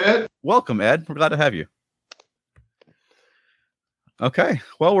 what's up, Ed? Welcome, Ed. We're glad to have you. Okay.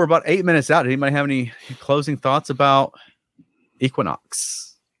 Well, we're about 8 minutes out. Did anybody have any closing thoughts about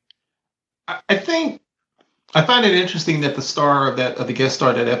Equinox? I think I find it interesting that the star of the guest star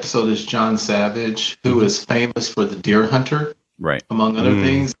of that episode is John Savage, who is famous for The Deer Hunter, right? Among other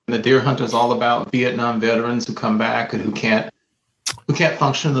things. And The Deer Hunter is all about Vietnam veterans who come back and who can't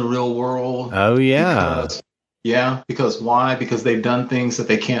function in the real world. Oh yeah, because why? Because they've done things that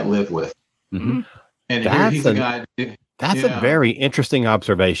they can't live with. Mm-hmm. And here he's a guy. That's a very interesting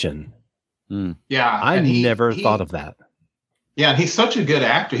observation. Yeah, I never thought of that. Yeah, and he's such a good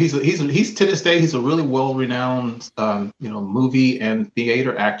actor. He's to this day he's a really well-renowned movie and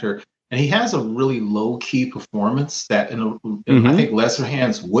theater actor, and he has a really low-key performance that in I think lesser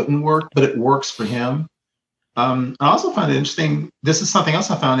hands wouldn't work, but it works for him. I also find it interesting. This is something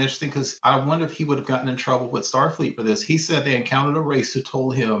else I found interesting because I wonder if he would have gotten in trouble with Starfleet for this. He said they encountered a race who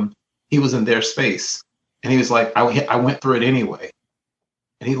told him he was in their space. And he was like, I went through it anyway.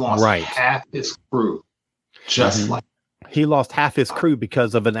 And he lost half his crew. He lost half his crew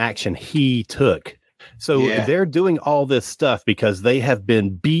because of an action he took. So they're doing all this stuff because they have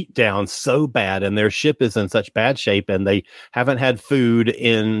been beat down so bad and their ship is in such bad shape and they haven't had food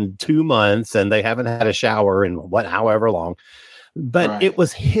in 2 months and they haven't had a shower in however long. But it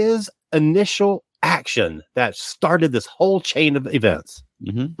was his initial action that started this whole chain of events.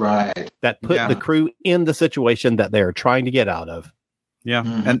 That put the crew in the situation that they're trying to get out of.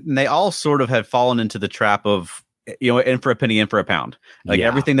 And they all sort of have fallen into the trap of, in for a penny, in for a pound. Like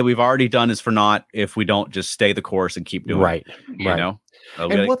everything that we've already done is for naught if we don't just stay the course and keep doing it. You know?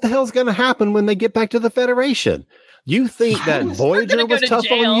 And what the hell's going to happen when they get back to the Federation? You think that Voyager was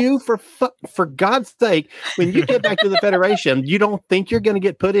tough on you? For God's sake, when you get back to the Federation, you don't think you're going to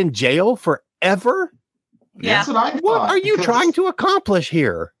get put in jail forever? That's what I thought. What are you trying to accomplish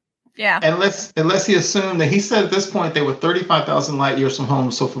here? Yeah. Unless he assumed that he said at this point they were 35,000 light years from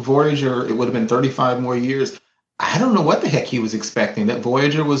home. So for Voyager, it would have been 35 more years. I don't know what the heck he was expecting. That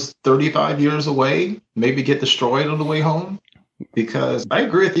Voyager was 35 years away, maybe get destroyed on the way home. Because I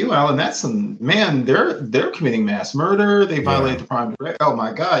agree with you, Alan. That's they're committing mass murder. They violate the Prime Directive. Oh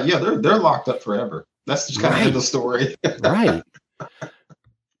my God. Yeah, they're locked up forever. That's just kind of the story. Right.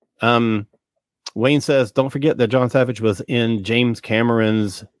 Wayne says, don't forget that John Savage was in James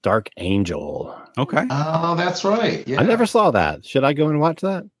Cameron's Dark Angel. Okay. Oh, that's right. Yeah. I never saw that. Should I go and watch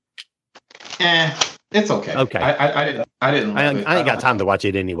that? It's okay. Okay. I didn't. I ain't got time to watch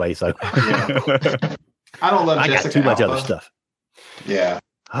it anyway, so. I don't love Jessica got too much Alba. other stuff. Yeah.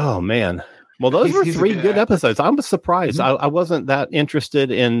 Oh man. Well, those were He's a 3 good good actor. episodes. I was surprised. I wasn't that interested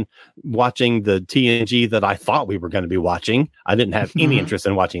in watching the TNG that I thought we were going to be watching. I didn't have any interest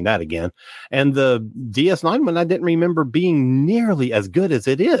in watching that again. And the DS9 one, I didn't remember being nearly as good as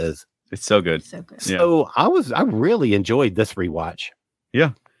it is. It's so good. So good. Yeah. So I really enjoyed this rewatch.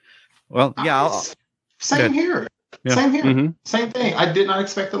 Yeah. Well, yeah. Same here. Yeah. Same here. Mhm. Same thing. I did not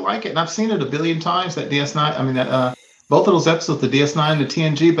expect to like it, and I've seen it a billion times. That DS9. I mean, that both of those episodes, the DS9 and the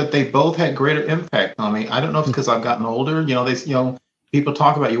TNG, but they both had greater impact on me. I don't know if it's because I've gotten older. People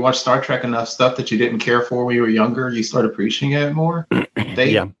talk about you watch Star Trek enough stuff that you didn't care for when you were younger. You start appreciating it more.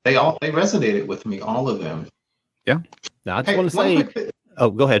 They resonated with me, all of them. Yeah. Now, I just want to say,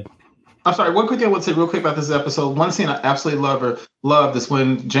 go ahead. I'm sorry. One quick thing I want to say real quick about this episode. One scene I absolutely loved is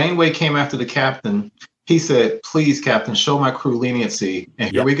when Janeway came after the captain. He said, "Please, Captain, show my crew leniency."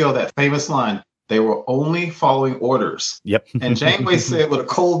 And here we go, that famous line. They were only following orders. Yep. And Janeway said with a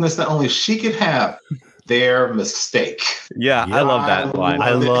coldness that only she could have, their mistake. Yeah, I love that line.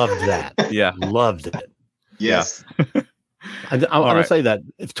 I loved that. Yeah. Loved it. Yes. I want to say that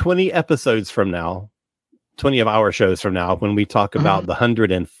if 20 episodes from now, 20 of our shows from now, when we talk about the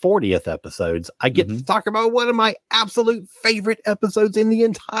 140th episodes, I get to talk about one of my absolute favorite episodes in the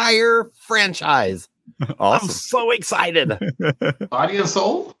entire franchise. Awesome. I'm so excited. Body and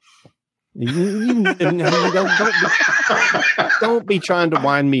soul? Don't be trying to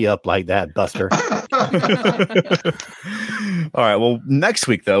wind me up like that, Buster. All right. Well, next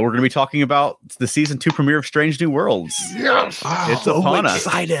week, though, we're going to be talking about the season 2 premiere of Strange New Worlds. Yes. It's So upon us.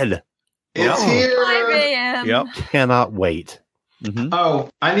 excited. It's here. 5 a.m. Yep. Cannot wait. Oh,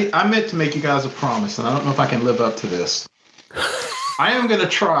 I meant to make you guys a promise, and I don't know if I can live up to this. I am going to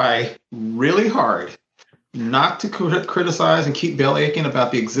try really hard not to criticize and keep belly aching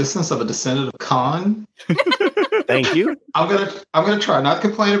about the existence of a descendant of Khan. Thank you. I'm gonna try not to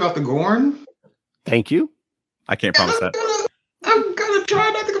complain about the Gorn. Thank you. I can't promise that. I'm gonna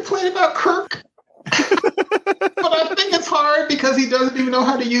try not to complain about Kirk. But I think it's hard because he doesn't even know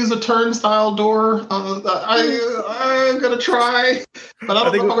how to use a turnstile door. I'm gonna try, but I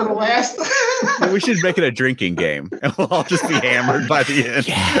don't know if I'm gonna last. We should make it a drinking game, and we'll all just be hammered by the end.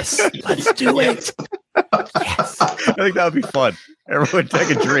 Yes, let's do it. Yes. I think that would be fun. Everyone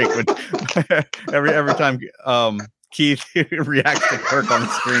take a drink every time Keith reacts to Kirk on the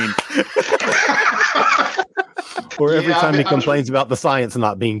screen. Or every time he complains about the science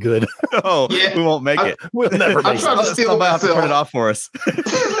not being good. Oh, we won't make it. We'll never make I'm trying to it. steal Somebody have to myself. turn it off for us.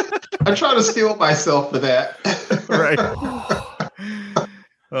 I'm trying to steal myself for that. Right.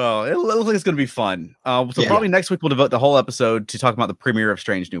 Oh, it looks like it's going to be fun. Probably next week we'll devote the whole episode to talk about the premiere of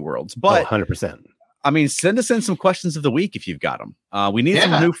Strange New Worlds. But 100%. I mean, send us in some questions of the week if you've got them. We need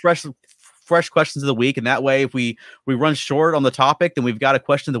some new, fresh questions of the week, and that way, if we run short on the topic, then we've got a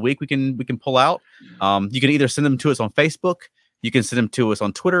question of the week we can pull out. You can either send them to us on Facebook, you can send them to us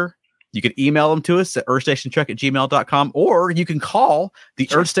on Twitter, you can email them to us at earthstationtrek@gmail.com, or you can call the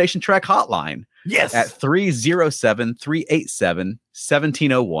Earth Station Trek hotline. Yes. At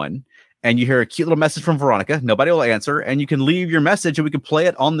 307-387-1701. And you hear a cute little message from Veronica. Nobody will answer. And you can leave your message and we can play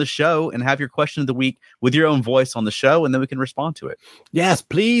it on the show and have your question of the week with your own voice on the show. And then we can respond to it. Yes,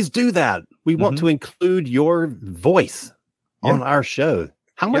 please do that. We want to include your voice on our show.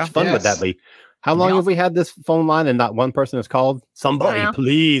 How much fun would that be? How long have we had this phone line and not one person has called? Somebody,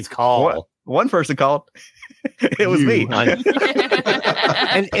 please call. One person called. It was me.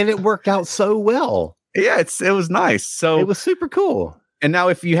 and it worked out so well. Yeah, it was nice. So it was super cool. And now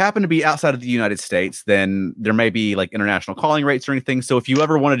if you happen to be outside of the United States, then there may be like international calling rates or anything. So if you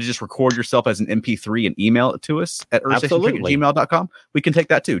ever wanted to just record yourself as an MP3 and email it to us at earthstationtrek@gmail.com, we can take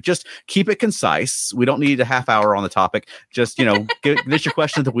that too. Just keep it concise. We don't need a half hour on the topic. Just, get this your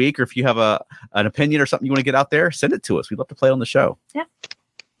question of the week, or if you have an opinion or something you want to get out there, send it to us. We'd love to play it on the show. Yeah.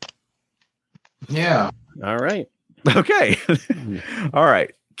 Yeah. All right. Okay. All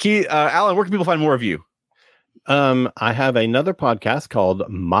right. Alan, where can people find more of you? I have another podcast called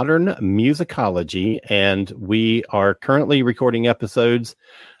Modern Musicology, and we are currently recording episodes,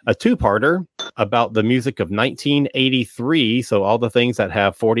 a two-parter about the music of 1983. So all the things that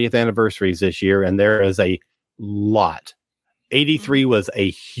have 40th anniversaries this year, and there is a lot. 83 was a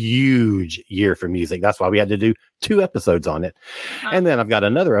huge year for music. That's why we had to do 2 episodes on it. And then I've got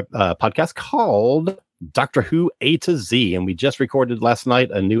another podcast called Doctor Who A to Z, and we just recorded last night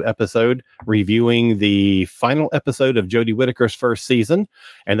a new episode reviewing the final episode of Jodie Whittaker's first season,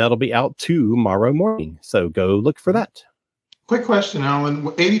 and that'll be out tomorrow morning. So go look for that. Quick question,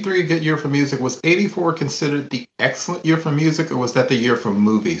 Alan. 83 a good year for music. Was 84 considered the excellent year for music, or was that the year for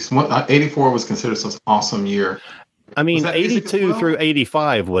movies? 84 was considered such an awesome year. I mean, Was that music as 82 well? through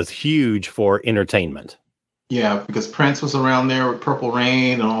 85 was huge for entertainment. Yeah, because Prince was around there with Purple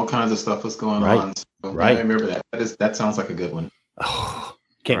Rain and all kinds of stuff was going Right. on. So, Right. I remember that. That sounds like a good one. Oh,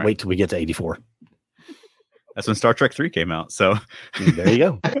 can't Right. wait till we get to 84. That's when Star Trek 3 came out. So, There you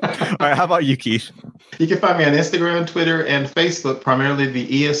go. all right. How about you, Keith? You can find me on Instagram, Twitter, and Facebook, primarily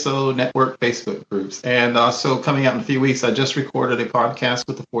the ESO Network Facebook groups. And also coming out in a few weeks, I just recorded a podcast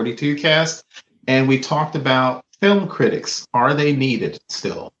with the 42 cast, and we talked about film critics. Are they needed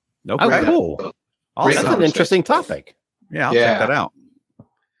still? No, Oh, great. cool. Great Awesome. That's an interesting topic. Yeah, I'll Yeah. check that out. All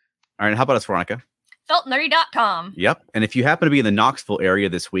right. How about us, Veronica? Feltnerdy.com. Yep. And if you happen to be in the Knoxville area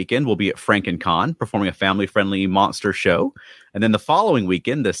this weekend, we'll be at FrankenCon performing a family-friendly monster show. And then the following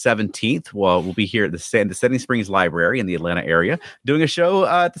weekend, the 17th, we'll be here at the Sandy Springs Library in the Atlanta area doing a show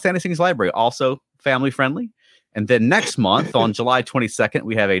at the Sandy Springs Library, also family-friendly. And then next month, on July 22nd,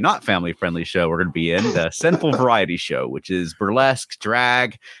 we have a not family-friendly show we're going to be in, the Sinful Variety Show, which is burlesque,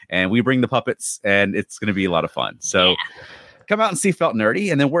 drag, and we bring the puppets, and it's going to be a lot of fun. So come out and see Felt Nerdy.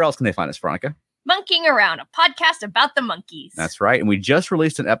 And then where else can they find us, Veronica? Monkeying Around, a podcast about the monkeys. That's right. And we just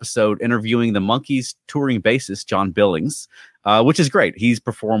released an episode interviewing the Monkees touring bassist, John Billings, which is great. He's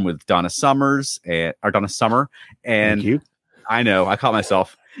performed with Donna Summer. And Thank you. I know, I caught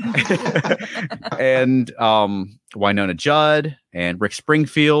myself. And Winona Judd and Rick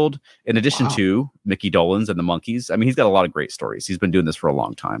Springfield, in addition to Mickey Dolenz and the Monkees. I mean, he's got a lot of great stories. He's been doing this for a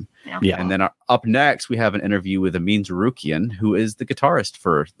long time. Yeah. And then up next, we have an interview with Amin Zarukian, who is the guitarist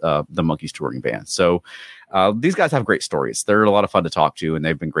for the Monkees touring band. So these guys have great stories. They're a lot of fun to talk to, and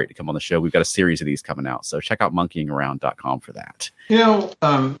they've been great to come on the show. We've got a series of these coming out. So check out monkeyingaround.com for that. You know,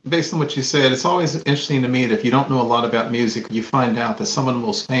 based on what you said, it's always interesting to me that if you don't know a lot about music, you find out that some of the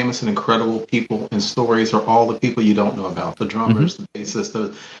most famous and incredible people and stories are all the people you don't know about. The drummers, the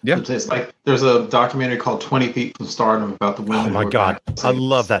bassists. It's like there's a documentary called 20 Feet from Stardom about the women. Oh my who were God. back. I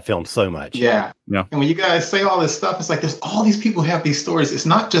love that film so much. Yeah. Yeah. And when you guys say all this stuff, it's like there's all these people who have these stories. It's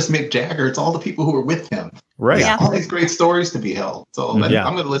not just Mick Jagger. It's all the people who were with him. Right. There's Yeah. all these great stories to be held. So Yeah.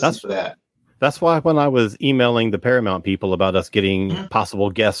 I'm going to listen to that. That's why when I was emailing the Paramount people about us getting possible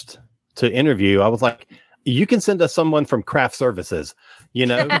guests to interview, I was like, you can send us someone from craft services. You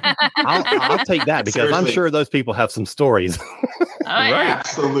know, I'll take that because I'm Seriously. sure those people have some stories. Yeah.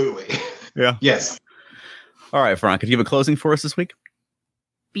 Absolutely. Yeah. Yes. All right, Veronica, do you have a closing for us this week?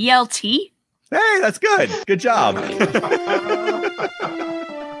 BLT. Hey, that's good. Good job.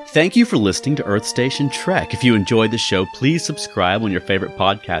 Thank you for listening to Earth Station Trek. If you enjoyed the show, please subscribe on your favorite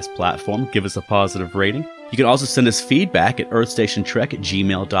podcast platform. Give us a positive rating. You can also send us feedback at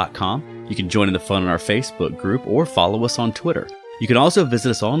earthstationtrek@gmail.com. You can join in the fun on our Facebook group or follow us on Twitter. You can also visit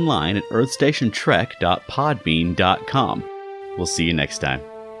us online at earthstationtrek.podbean.com. We'll see you next time.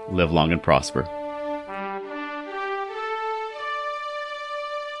 Live long and prosper.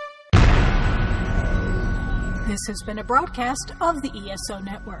 This has been a broadcast of the ESO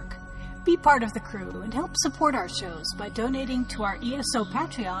Network. Be part of the crew and help support our shows by donating to our ESO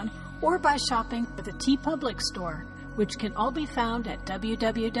Patreon or by shopping at the TeePublic store, which can all be found at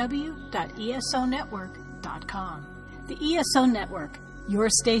www.esonetwork.com. The ESO Network, your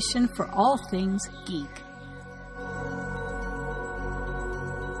station for all things geek.